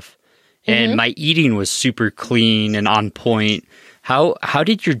stuff. And my eating was super clean and on point. How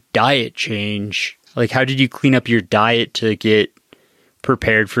did your diet change? Like, how did you clean up your diet to get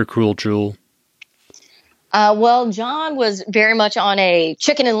prepared for Cruel Jewel? Well, John was very much on a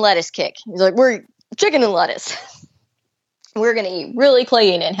chicken and lettuce kick. He's like, we're chicken and lettuce. We're going to eat really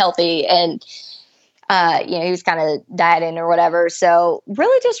clean and healthy. And, he was kind of dieting or whatever. So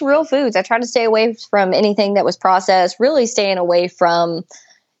really just real foods. I tried to stay away from anything that was processed, really staying away from,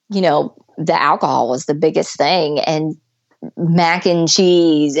 the alcohol was the biggest thing, and mac and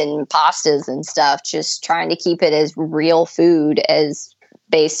cheese and pastas and stuff, just trying to keep it as real food as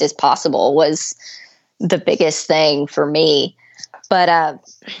based as possible was the biggest thing for me. But, and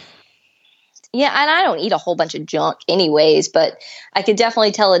I don't eat a whole bunch of junk anyways, but I could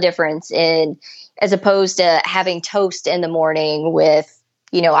definitely tell a difference as opposed to having toast in the morning with,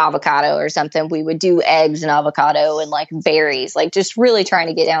 avocado or something, we would do eggs and avocado and like berries, like just really trying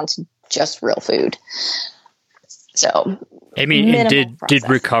to get down to just real food. So, I mean, did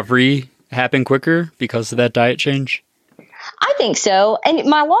recovery happen quicker because of that diet change? I think so. And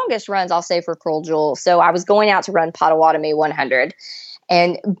my longest runs, I'll say, for Cruel Jewel. So I was going out to run Potawatomi 100,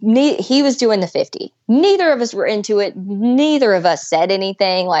 and he was doing the 50. Neither of us were into it. Neither of us said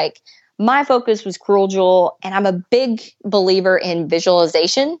anything. Like, my focus was Cruel Jewel, and I'm a big believer in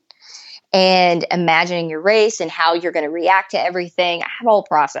visualization and imagining your race and how you're going to react to everything. I have a whole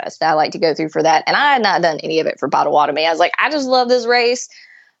process that I like to go through for that, and I had not done any of it for Potawatomi. I was like, I just love this race.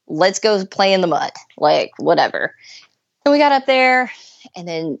 Let's go play in the mud, like whatever. And we got up there, and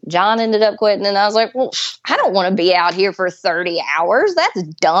then John ended up quitting, and I was like, well, I don't want to be out here for 30 hours. That's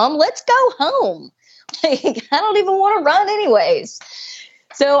dumb. Let's go home. Like, I don't even want to run anyways.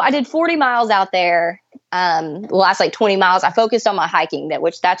 So I did 40 miles out there. The last 20 miles, I focused on my hiking,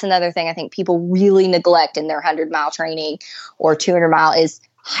 which that's another thing I think people really neglect in their 100-mile training or 200-mile is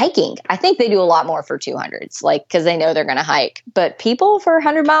hiking. I think they do a lot more for 200s, because they know they're going to hike. But people for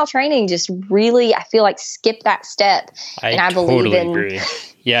 100-mile training just really, I feel like, skip that step. I totally agree.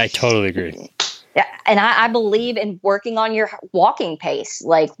 Yeah, I totally agree. Yeah, and I believe in working on your walking pace.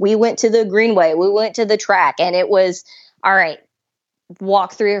 Like, we went to the Greenway, we went to the track, and it was, all right,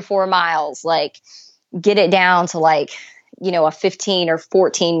 walk 3 or 4 miles, get it down to a 15 or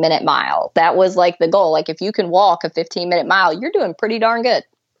 14 minute mile. That was the goal. If you can walk a 15-minute mile, you're doing pretty darn good.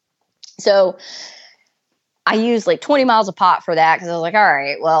 So I used 20 miles a pop for that, because I was like, all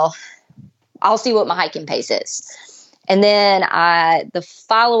right, well, I'll see what my hiking pace is. And then the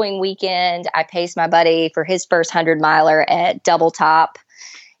following weekend, I paced my buddy for his first 100-miler at Double Top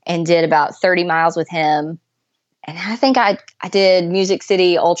and did about 30 miles with him. And I think I did Music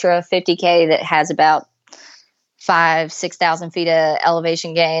City Ultra 50K that has about 6,000 feet of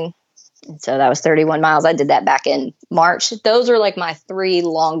elevation gain. And so that was 31 miles. I did that back in March. Those are my 3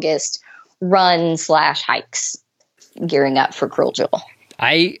 longest run/hikes gearing up for Cruel Jewel.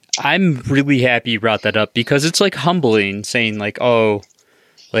 I'm really happy you brought that up, because it's humbling saying I'm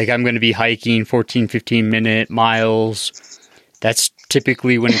going to be hiking 14, 15-minute miles. That's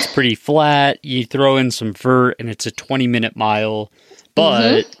typically when it's pretty flat. You throw in some vert and it's a 20-minute mile.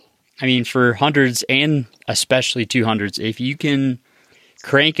 But I mean, for hundreds and especially 200s, if you can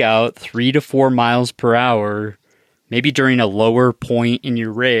crank out 3 to 4 miles per hour, maybe during a lower point in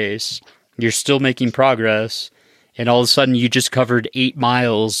your race, you're still making progress. And all of a sudden you just covered 8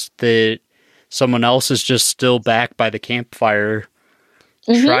 miles that someone else is just still back by the campfire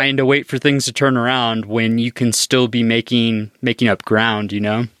trying to wait for things to turn around, when you can still be making up ground,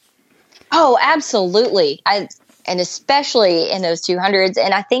 Oh, absolutely. And especially in those 200s.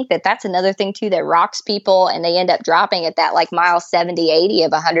 And I think that's another thing too that rocks people, and they end up dropping at that mile 70, 80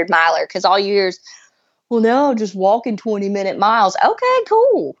 of a 100-miler, because all you hear is, well, now I'm just walking 20-minute miles. Okay,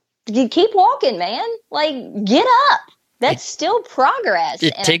 cool. You keep walking, man. Get up. That's still progress.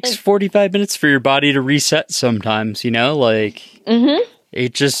 It takes 45 minutes for your body to reset sometimes,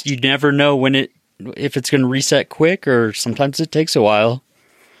 It just, you never know if it's going to reset quick, or sometimes it takes a while.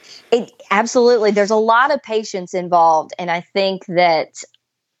 Absolutely. There's a lot of patience involved. And I think that's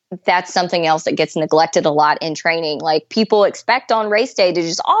something else that gets neglected a lot in training. People expect on race day to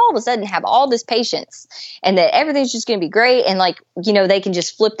just all of a sudden have all this patience and that everything's just going to be great. And they can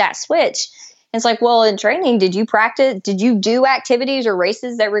just flip that switch. it's like, well, in training, did you do activities or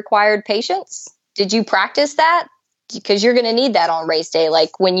races that required patience? Did you practice that? Because you're going to need that on race day,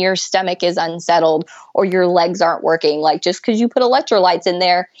 like when your stomach is unsettled or your legs aren't working. Like, just because you put electrolytes in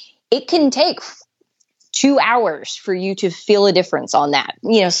there, it can take 2 hours for you to feel a difference on that.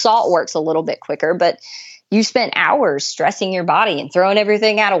 Salt works a little bit quicker, but you spent hours stressing your body and throwing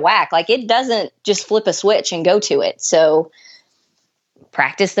everything out of whack. Like, it doesn't just flip a switch and go to it. So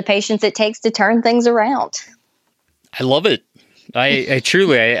practice the patience it takes to turn things around. I love it. I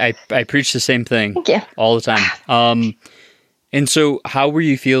truly, I preach the same thing all the time. And so how were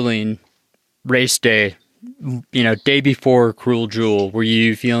you feeling race day, day before Cruel Jewel? Were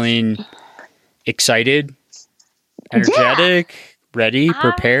you feeling excited, energetic, ready,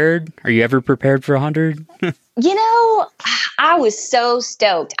 prepared? Are you ever prepared for 100? I was so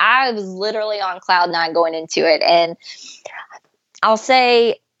stoked. I was literally on cloud 9 going into it. And I'll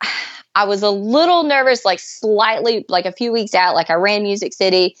say I was a little nervous, like slightly, like a few weeks out. Like, I ran Music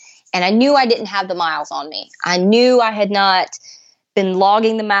City and I knew I didn't have the miles on me. I knew I had not been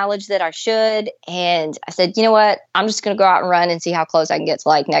logging the mileage that I should. And I said, you know what? I'm just going to go out and run and see how close I can get to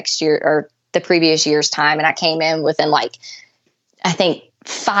like next year or the previous year's time. And I came in within like, I think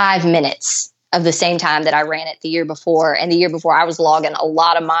 5 minutes of the same time that I ran it the year before. And the year before I was logging a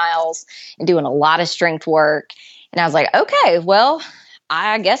lot of miles and doing a lot of strength work. And I was like, okay, well,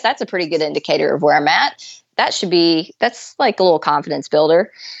 I guess that's a pretty good indicator of where I'm at. That's like a little confidence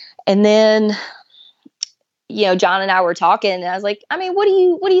builder. And then, John and I were talking and I was like, I mean, what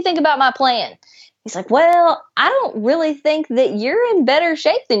do you think about my plan? He's like, well, I don't really think that you're in better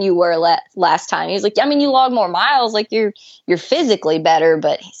shape than you were last time. He's like, I mean, you log more miles, like you're physically better,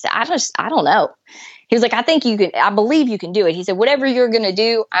 but he said, I don't know. He was like, I believe you can do it. He said, whatever you're going to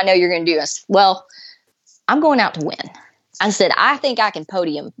do, I know you're going to do. I said, well, I'm going out to win. I said, I think I can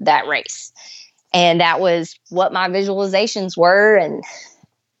podium that race. And that was what my visualizations were and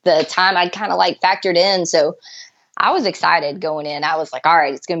the time I'd kind of like factored in. So I was excited going in. I was like, all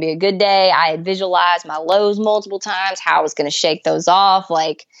right, it's going to be a good day. I had visualized my lows multiple times, how I was going to shake those off.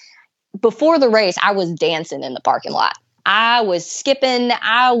 Like, before the race, I was dancing in the parking lot. I was skipping.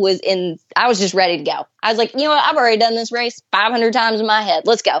 I was just ready to go. I was like, you know what? I've already done this race 500 times in my head.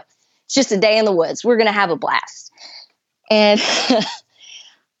 Let's go. It's just a day in the woods. We're going to have a blast. And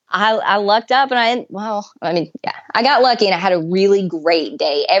I lucked up and I got lucky and I had a really great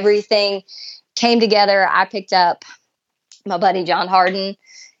day. Everything came together. I picked up my buddy, John Harden,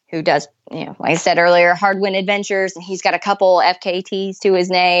 who does, like I said earlier, Hardwind Adventures. And he's got a couple FKTs to his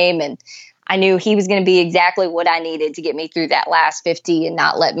name. And I knew he was going to be exactly what I needed to get me through that last 50 and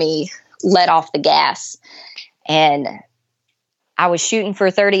not let me let off the gas. And I was shooting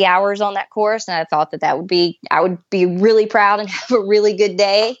for 30 hours on that course, and I thought I would be really proud and have a really good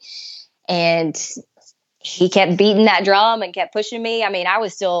day. And he kept beating that drum and kept pushing me. I mean, I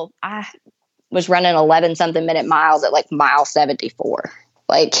was running 11 something minute miles at like mile 74.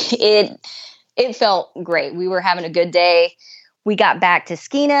 Like, it felt great. We were having a good day. We got back to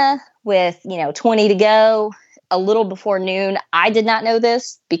Skeena with, 20 to go, a little before noon. I did not know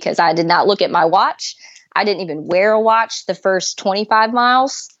this because I did not look at my watch. I didn't even wear a watch the first 25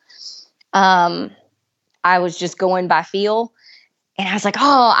 miles. I was just going by feel. And I was like,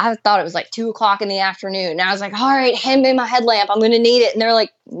 I thought it was like 2:00 in the afternoon. And I was like, all right, hand me my headlamp. I'm going to need it. And they're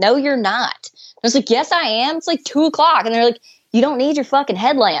like, no, you're not. I was like, yes, I am. It's like 2:00. And they're like, you don't need your fucking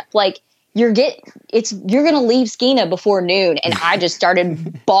headlamp. Like, you're going to leave Skeena before noon. And I just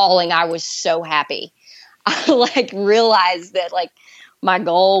started bawling. I was so happy. I realized that my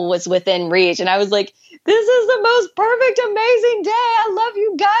goal was within reach. And I was like, this is the most perfect, amazing day. I love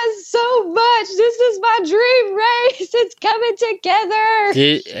you guys so much. This is my dream race. It's coming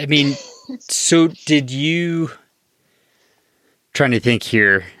together. So did you, trying to think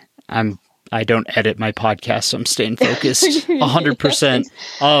here, I don't edit my podcast, so I'm staying focused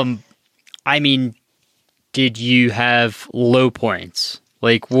 100%. Did you have low points?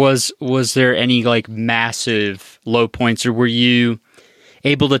 Was there any massive low points, or were you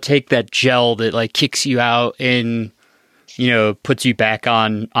able to take that gel that kicks you out and puts you back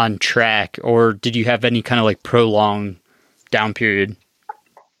on track, or did you have any kind of prolonged down period?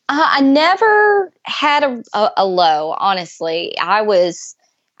 I never had a low, honestly. I was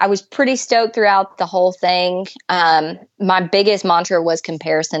pretty stoked throughout the whole thing. My biggest mantra was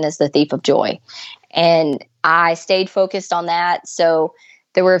comparison is the thief of joy, and I stayed focused on that. So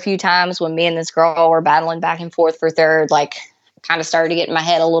there were a few times when me and this girl were battling back and forth for third, kind of started to get in my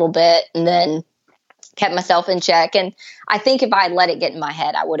head a little bit and then kept myself in check. And I think if I had let it get in my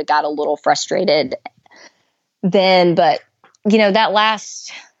head, I would have got a little frustrated then. But, that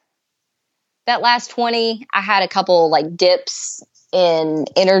last that last 20, I had a couple like dips in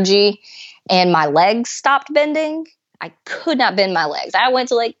energy and my legs stopped bending. I could not bend my legs. I went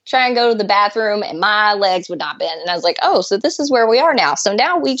to like try and go to the bathroom and my legs would not bend. And I was like, oh, so this is where we are now. So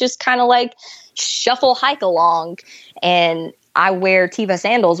now we just kind of like shuffle hike along, and I wear Teva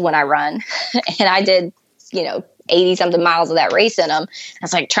sandals when I run. And I did, 80 something miles of that race in them. I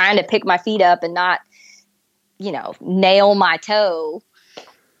was like trying to pick my feet up and not, nail my toe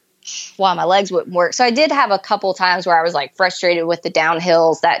while my legs wouldn't work. So I did have a couple times where I was like frustrated with the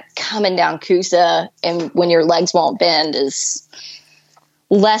downhills. That coming down Coosa and when your legs won't bend is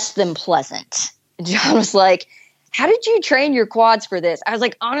less than pleasant. John was like, how did you train your quads for this? I was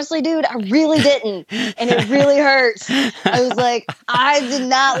like, honestly, dude, I really didn't. And it really hurts. I was like, I did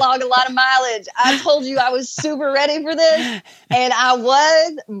not log a lot of mileage. I told you I was super ready for this, and I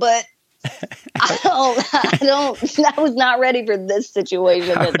was, but I was not ready for this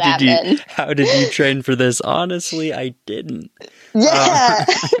situation that's happened. How did you train for this? Honestly, I didn't. Yeah.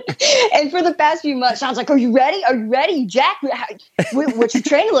 And for the past few months, Sean's like, are you ready? Are you ready, Jack? What's your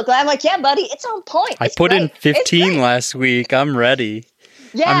training look like? I'm like, yeah, buddy, it's on point. I put in 15 last week. I'm ready.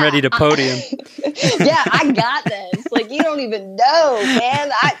 Yeah, I'm ready to podium. Yeah, I got this. Like, you don't even know,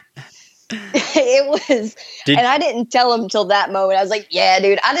 man. It was, and I didn't tell him till that moment. I was like, yeah,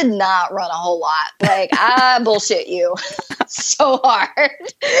 dude, I did not run a whole lot. Like, I bullshit you so hard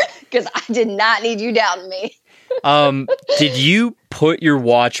because I did not need you doubting me. Did you put your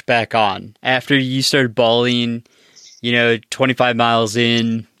watch back on after you started bawling, 25 miles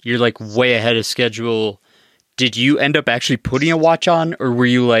in, you're like way ahead of schedule? Did you end up actually putting a watch on, or were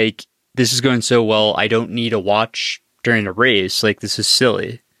you like, this is going so well, I don't need a watch during a race? Like, this is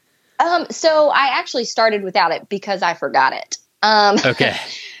silly. So I actually started without it because I forgot it. Okay.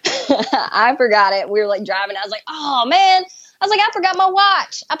 I forgot it. We were like driving. I was like, oh man. I was like, I forgot my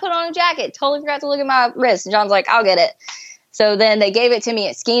watch. I put on a jacket. Totally forgot to look at my wrist. And John's like, I'll get it. So then they gave it to me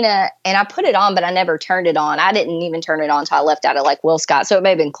at Skeena and I put it on, but I never turned it on. I didn't even turn it on until I left out of like WillScot. So it may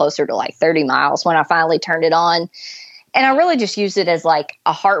have been closer to like 30 miles when I finally turned it on. And I really just used it as like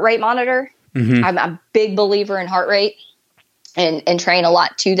a heart rate monitor. Mm-hmm. I'm a big believer in heart rate. And train a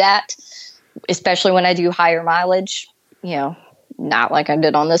lot to that, especially when I do higher mileage, not like I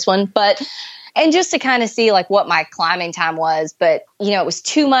did on this one, and just to kind of see like what my climbing time was. But, it was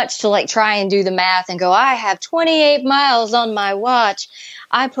too much to like try and do the math and go, I have 28 miles on my watch.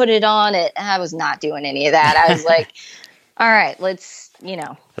 I put it on it. And I was not doing any of that. I was like, all right, let's,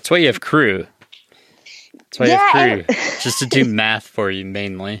 That's why you have crew. That's why you have crew. Just to do math for you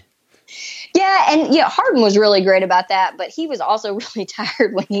mainly. Yeah, and Hardin was really great about that, but he was also really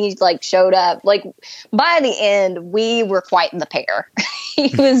tired when he like showed up. Like by the end, we were quite the pair. He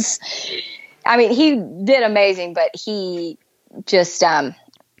did amazing, but he just I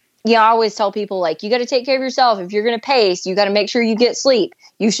always tell people like you got to take care of yourself. If you're going to pace, you got to make sure you get sleep.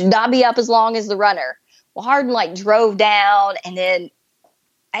 You should not be up as long as the runner. Well, Hardin like drove down and then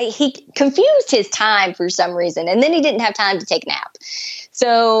he confused his time for some reason, and then he didn't have time to take a nap.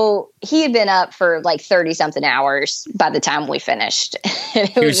 So he had been up for like 30 something hours by the time we finished.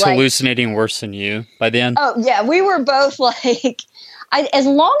 He was hallucinating worse than you by the end. Oh yeah. We were both like, as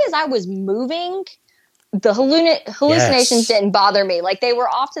long as I was moving, the hallucinations didn't bother me. Like they were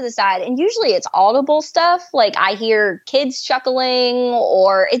off to the side, and usually it's audible stuff. Like I hear kids chuckling,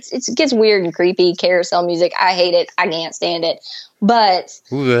 or it gets weird and creepy. Carousel music. I hate it. I can't stand it. But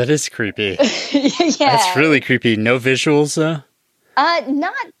ooh, that is creepy. Yeah, that's really creepy. No visuals though.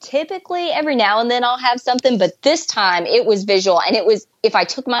 Not typically. Every now and then I'll have something, but this time it was visual, and it was if I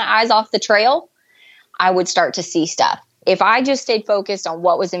took my eyes off the trail, I would start to see stuff. If I just stayed focused on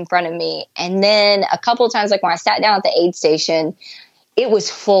what was in front of me, and then a couple of times, like when I sat down at the aid station, it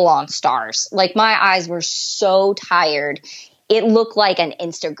was full on stars. Like my eyes were so tired. It looked like an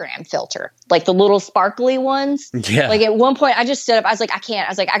Instagram filter, like the little sparkly ones. Yeah. Like at one point I just stood up. I was like, I can't.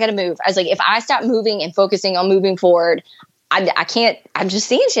 I was like, I got to move. I was like, if I stop moving and focusing on moving forward, I can't. I'm just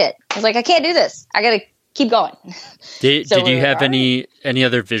seeing shit. I was like, I can't do this. I got to keep going. Did you have any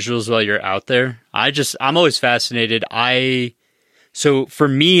other visuals while you're out there? I'm always fascinated. So for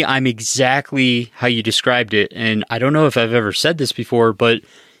me, I'm exactly how you described it. And I don't know if I've ever said this before, but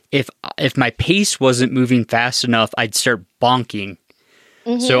if my pace wasn't moving fast enough, I'd start bonking.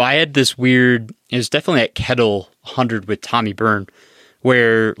 Mm-hmm. So I had this weird, it was definitely at Kettle 100 with Tommy Byrne,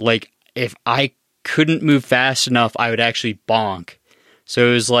 where like if I couldn't move fast enough, I would actually bonk. So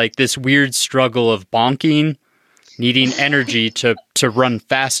it was like this weird struggle of bonking, needing energy to run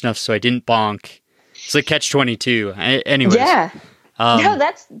fast enough so I didn't bonk. It's like catch-22. Anyways. Yeah. No,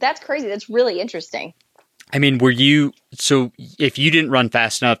 that's crazy. That's really interesting. I mean, so if you didn't run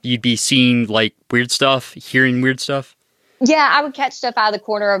fast enough, you'd be seeing like weird stuff, hearing weird stuff? Yeah, I would catch stuff out of the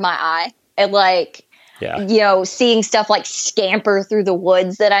corner of my eye and like, seeing stuff like scamper through the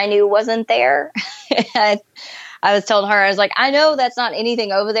woods that I knew wasn't there. I was telling her, I was like, I know that's not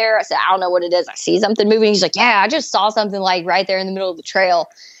anything over there. I said, I don't know what it is. I see something moving. He's like, yeah, I just saw something like right there in the middle of the trail.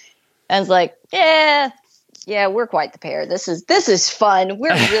 And I was like, yeah, we're quite the pair. This is fun.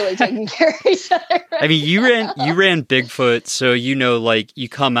 We're really taking care of each other. Right, I mean, you ran Bigfoot, so like you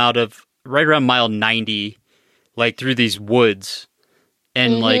come out of right around mile 90, like through these woods.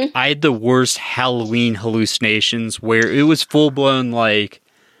 And like I had the worst Halloween hallucinations where it was full blown like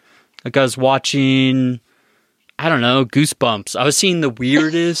I was watching, I don't know, Goosebumps. I was seeing the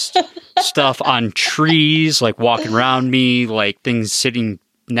weirdest stuff on trees, like walking around me, like things sitting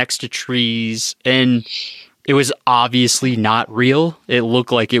next to trees. And it was obviously not real. It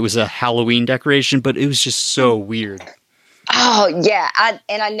looked like it was a Halloween decoration, but it was just so weird. Oh, yeah.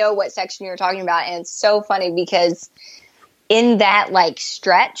 I know what section you're talking about. And it's so funny because in that like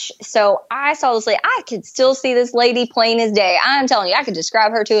stretch, so I saw this lady, I could still see this lady plain as day. I'm telling you, I could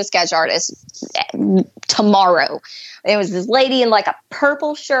describe her to a sketch artist tomorrow. It was this lady in like a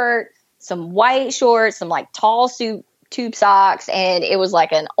purple shirt, some white shorts, some like tall tube socks, and it was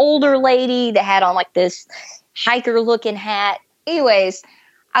like an older lady that had on like this hiker looking hat. Anyways,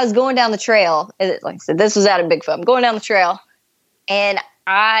 I was going down the trail. Like I said, this was out of Bigfoot. I'm going down the trail, and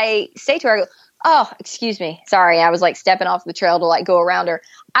I say to her, I go, oh, excuse me. Sorry. I was like stepping off the trail to like go around her.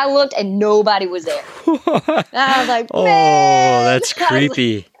 I looked and nobody was there. And I was like, man. Oh, that's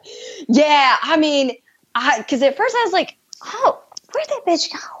creepy. Like, yeah. I mean, because at first I was like, oh, where'd that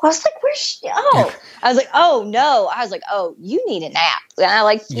bitch go? I was like, where's she? Oh, I was like, oh no. I was like, oh, you need a nap. And I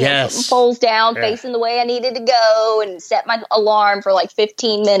like folds down, facing the way I needed to go and set my alarm for like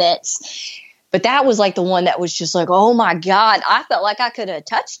 15 minutes. But that was like the one that was just like, oh my God. I felt like I could have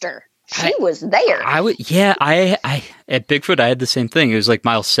touched her. She was there. I at Bigfoot, I had the same thing. It was like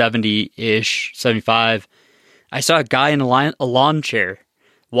mile 70-ish, 75. I saw a guy in a lawn chair,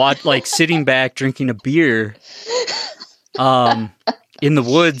 like sitting back, drinking a beer, in the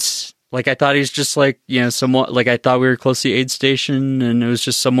woods. Like I thought he was just like, someone, like I thought we were close to the aid station and it was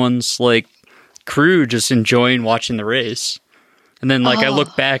just someone's like crew just enjoying watching the race. And then like I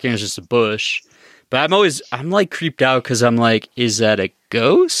looked back and it was just a bush. But I'm like creeped out because I'm like, is that a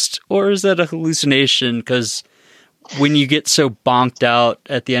ghost or is that a hallucination? Because when you get so bonked out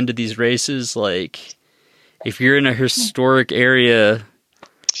at the end of these races, like if you're in a historic area,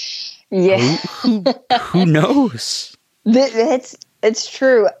 who knows? It's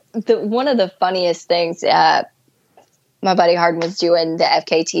true. One of the funniest things, my buddy Harden was doing the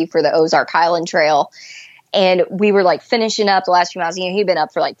FKT for the Ozark Highland Trail. And we were like finishing up the last few miles. He'd been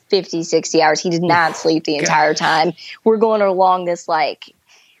up for like 50, 60 hours. He did not sleep the entire time. We're going along this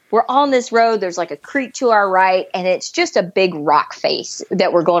we're on this road. There's like a creek to our right. And it's just a big rock face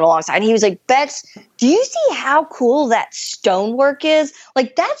that we're going alongside. And he was like, Bex, do you see how cool that stonework is?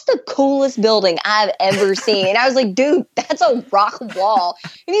 Like, that's the coolest building I've ever seen. And I was like, dude, that's a rock wall.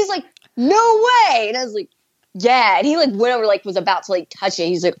 And he's like, no way. And I was like, yeah, and he like went over, like was about to like touch it.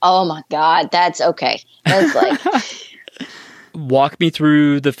 He's like, "Oh my God, that's okay." That's like, walk me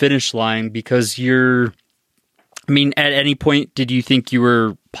through the finish line because at any point did you think you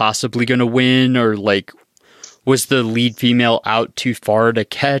were possibly going to win, or like was the lead female out too far to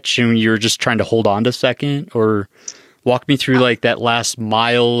catch, and you were just trying to hold on to second? Or walk me through like that last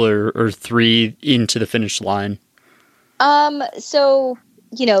mile or 3 into the finish line. So.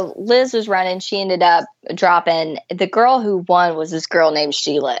 Liz was running. She ended up dropping. The girl who won was this girl named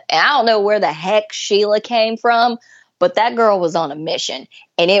Sheila. And I don't know where the heck Sheila came from, but that girl was on a mission,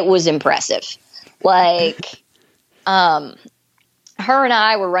 and it was impressive. Like, her and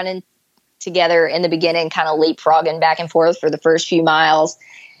I were running together in the beginning, kind of leapfrogging back and forth for the first few miles.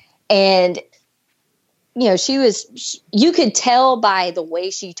 And, you could tell by the way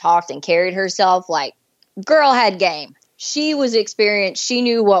she talked and carried herself, like, girl had game. She was experienced. She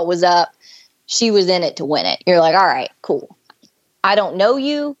knew what was up. She was in it to win it. You're like, all right, cool. I don't know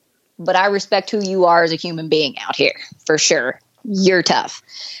you, but I respect who you are as a human being out here, for sure. You're tough.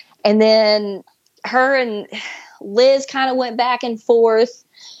 And then her and Liz kind of went back and forth,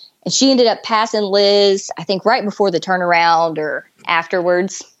 and she ended up passing Liz, I think, right before the turnaround or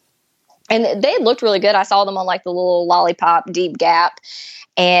afterwards. And they looked really good. I saw them on like the little lollipop deep gap,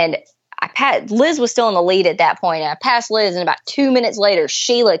 and Liz was still in the lead at that point, and I passed Liz, and about 2 minutes later,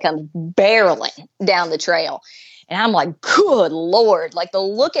 Sheila comes barreling down the trail. And I'm like, good Lord. Like, the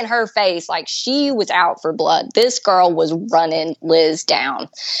look in her face, like she was out for blood. This girl was running Liz down.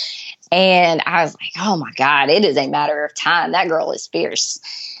 And I was like, oh my God, it is a matter of time. That girl is fierce.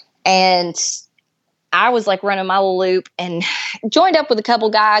 And I was like running my little loop and joined up with a couple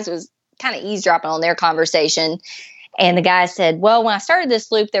guys. It was kind of eavesdropping on their conversation. And the guy said, well, when I started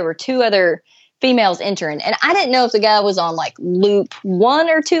this loop, there were 2 other females entering. And I didn't know if the guy was on like loop 1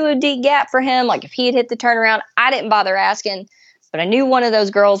 or 2 of Deep Gap for him. Like if he had hit the turnaround, I didn't bother asking, but I knew one of those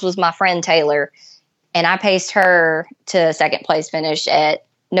girls was my friend Taylor. And I paced her to second place finish at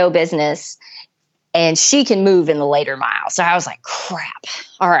No Business. And she can move in the later miles. So I was like, crap.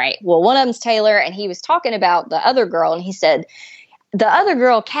 All right. Well, one of them's Taylor, and he was talking about the other girl. And he said, the other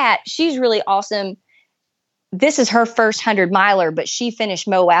girl, Kat, she's really awesome. This is her first 100-miler, but she finished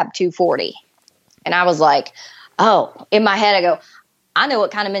Moab 240. And I was like, oh, in my head, I go, I know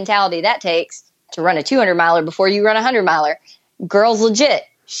what kind of mentality that takes to run a 200-miler before you run a 100-miler. Girl's legit.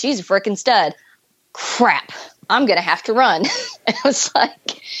 She's a freaking stud. Crap. I'm going to have to run. And I was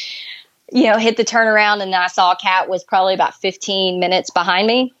like, hit the turnaround, and I saw Kat was probably about 15 minutes behind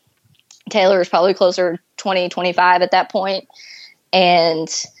me. Taylor was probably closer to 20, 25 at that point. And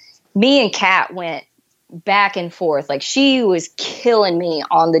me and Kat went back and forth. Like she was killing me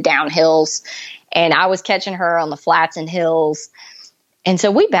on the downhills, and I was catching her on the flats and hills. And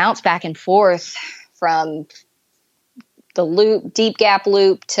so we bounced back and forth from the loop, Deep Gap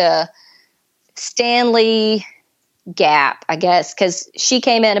loop to Stanley Gap, I guess, because she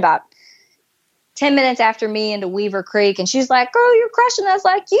came in about 10 minutes after me into Weaver Creek, and she's like, girl, you're crushing us.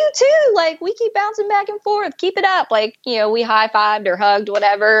 Like, you too. Like, we keep bouncing back and forth. Keep it up. Like, we high-fived or hugged,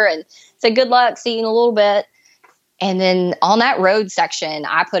 whatever, and said, good luck. See you in a little bit. And then on that road section,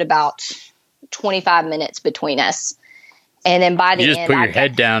 I put about 25 minutes between us. And then by the end, you just put your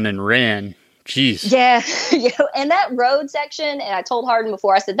head down and ran. Jeez. Yeah. And that road section, and I told Hardin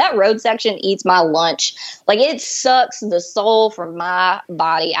before, I said, that road section eats my lunch. Like, it sucks the soul from my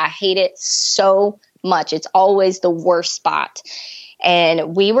body. I hate it so much. It's always the worst spot.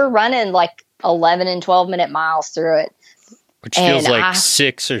 And we were running like 11 and 12-minute miles through it. Which feels like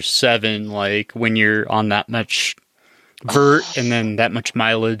 6 or 7, like when you're on that much vert and then that much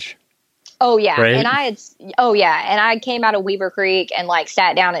mileage. Oh yeah. Right? And I came out of Weaver Creek and like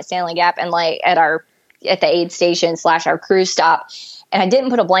sat down at Stanley Gap and like at the aid station / our cruise stop. And I didn't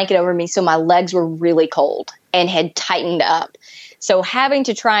put a blanket over me. So my legs were really cold and had tightened up. So having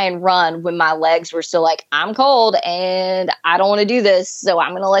to try and run when my legs were still like, I'm cold and I don't want to do this, so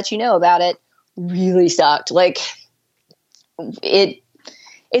I'm going to let you know about it, really sucked. Like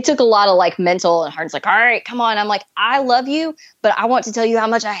it took a lot of like mental, and Hardin's like, all right, come on. I'm like, I love you, but I want to tell you how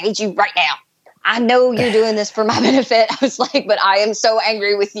much I hate you right now. I know you're doing this for my benefit. I was like, but I am so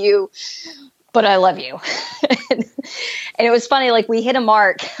angry with you, but I love you. And it was funny. Like we hit a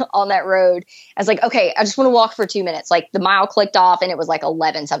mark on that road. I was like, okay, I just want to walk for 2 minutes. Like the mile clicked off and it was like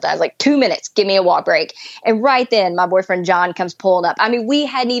 11 something. I was like, 2 minutes, give me a walk break. And right then my boyfriend John comes pulling up. I mean, we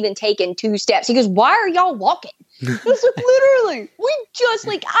hadn't even taken 2 steps. He goes, why are y'all walking? I was like, literally, we just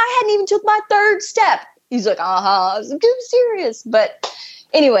like, I hadn't even took my 3rd step. He's like, I was like, I'm serious. But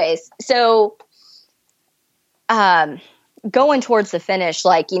anyways, so, going towards the finish,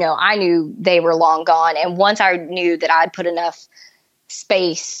 like, I knew they were long gone. And once I knew that I'd put enough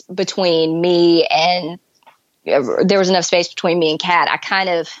space between me and there was enough space between me and Kat, I kind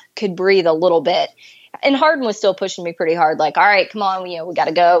of could breathe a little bit. And Hardin was still pushing me pretty hard. Like, all right, come on, we got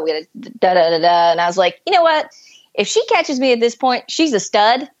to go. We got to da-da-da-da. And I was like, you know what? If she catches me at this point, she's a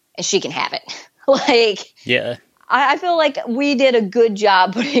stud and she can have it. Like, yeah. I feel like we did a good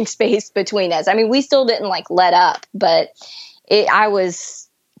job putting space between us. I mean, we still didn't like let up, but I was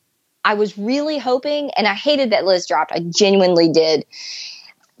really hoping, and I hated that Liz dropped. I genuinely did.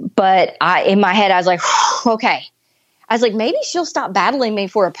 But in my head, I was like, okay. I was like, maybe she'll stop battling me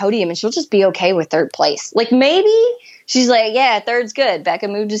for a podium and she'll just be okay with 3rd place. Like maybe she's like, yeah, 3rd's good. Becca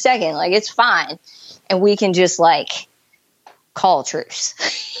moved to 2nd. Like it's fine. And we can just like call a truce.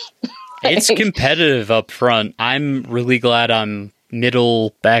 It's competitive up front. I'm really glad I'm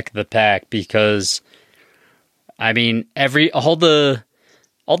middle back of the pack because, I mean, all the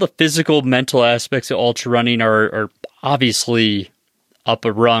physical, mental aspects of ultra running are obviously up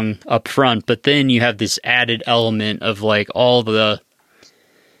a rung up front, but then you have this added element of like all the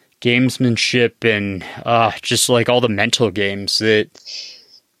gamesmanship and just like all the mental games that.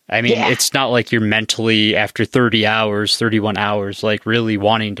 I mean, It's not like you're mentally after 31 hours, like really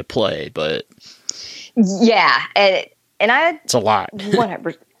wanting to play, but yeah. It's a lot.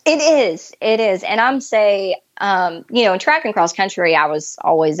 Whatever. It is. And I'm in track and cross country, I was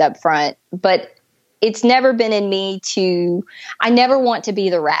always up front, but it's never been in me I never want to be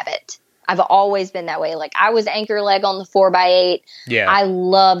the rabbit. I've always been that way. Like, I was anchor leg on the 4x8. Yeah. I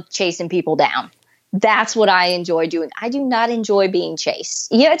love chasing people down. That's what I enjoy doing. I do not enjoy being chased.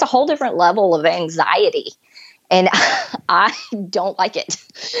 It's a whole different level of anxiety. And I don't like it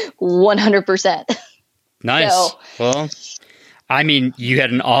 100%. Nice. So, well, I mean, you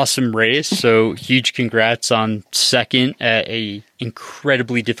had an awesome race, so huge congrats on second at a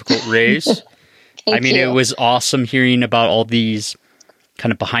incredibly difficult race. Thank you. It was awesome hearing about all these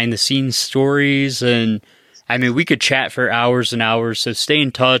kind of behind the scenes stories, and we could chat for hours and hours, so stay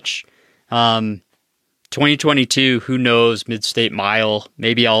in touch. 2022, who knows, Mid-State Mile.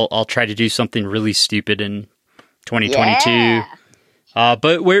 Maybe I'll try to do something really stupid in 2022. Yeah.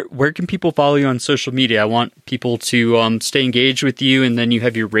 But where can people follow you on social media? I want people to stay engaged with you, and then you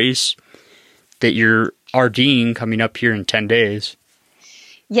have your race that you're RDing coming up here in 10 days.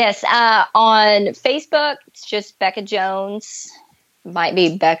 Yes, on Facebook, it's just Becca Jones. Might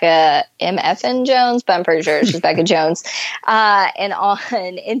be Becca MFN Jones, but I'm pretty sure it's just Becca Jones. And on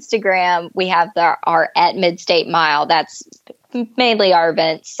Instagram, we have our at Mid-State Mile. That's mainly our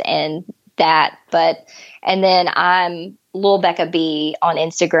events and that. And then I'm Lil Becca B on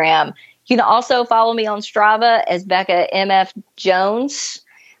Instagram. You can also follow me on Strava as Becca MF Jones.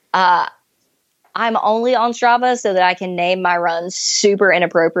 I'm only on Strava so that I can name my runs super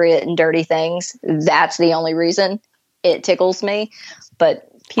inappropriate and dirty things. That's the only reason. It tickles me, but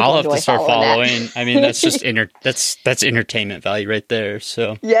people I'll have enjoy to start following. That. That's just that's entertainment value right there.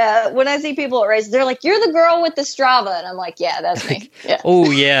 So yeah, when I see people at races, they're like, "You're the girl with the Strava," and I'm like, "Yeah, that's me." Yeah. Oh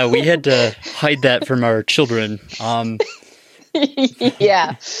yeah, we had to hide that from our children.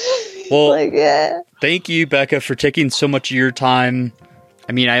 Yeah. Well, yeah. Thank you, Becca, for taking so much of your time.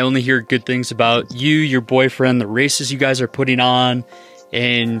 I only hear good things about you, your boyfriend, the races you guys are putting on.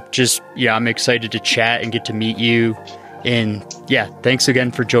 And just, I'm excited to chat and get to meet you. And thanks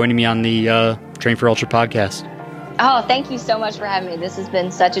again for joining me on the Train for Ultra podcast. Oh, thank you so much for having me. This has been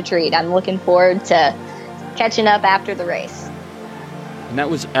such a treat. I'm looking forward to catching up after the race. And that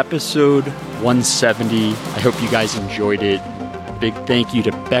was episode 170. I hope you guys enjoyed it. Big thank you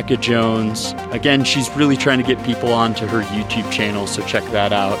to Becca Jones. Again, she's really trying to get people onto her YouTube channel, so check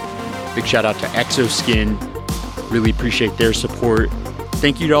that out. Big shout out to Exoskin. Really appreciate their support.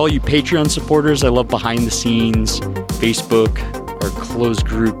 Thank you to all you Patreon supporters. I love behind the scenes, Facebook, our closed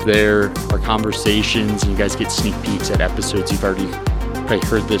group there, our conversations, and you guys get sneak peeks at episodes. You've already probably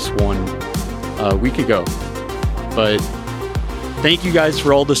heard this one a week ago. But thank you guys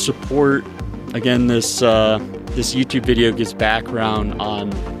for all the support. Again, this YouTube video gives background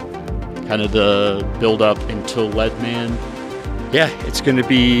on kind of the build up until Leadman. Yeah, it's going to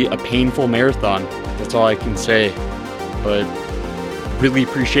be a painful marathon. That's all I can say. But really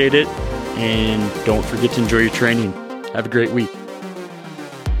appreciate it, and don't forget to enjoy your training. Have a great week.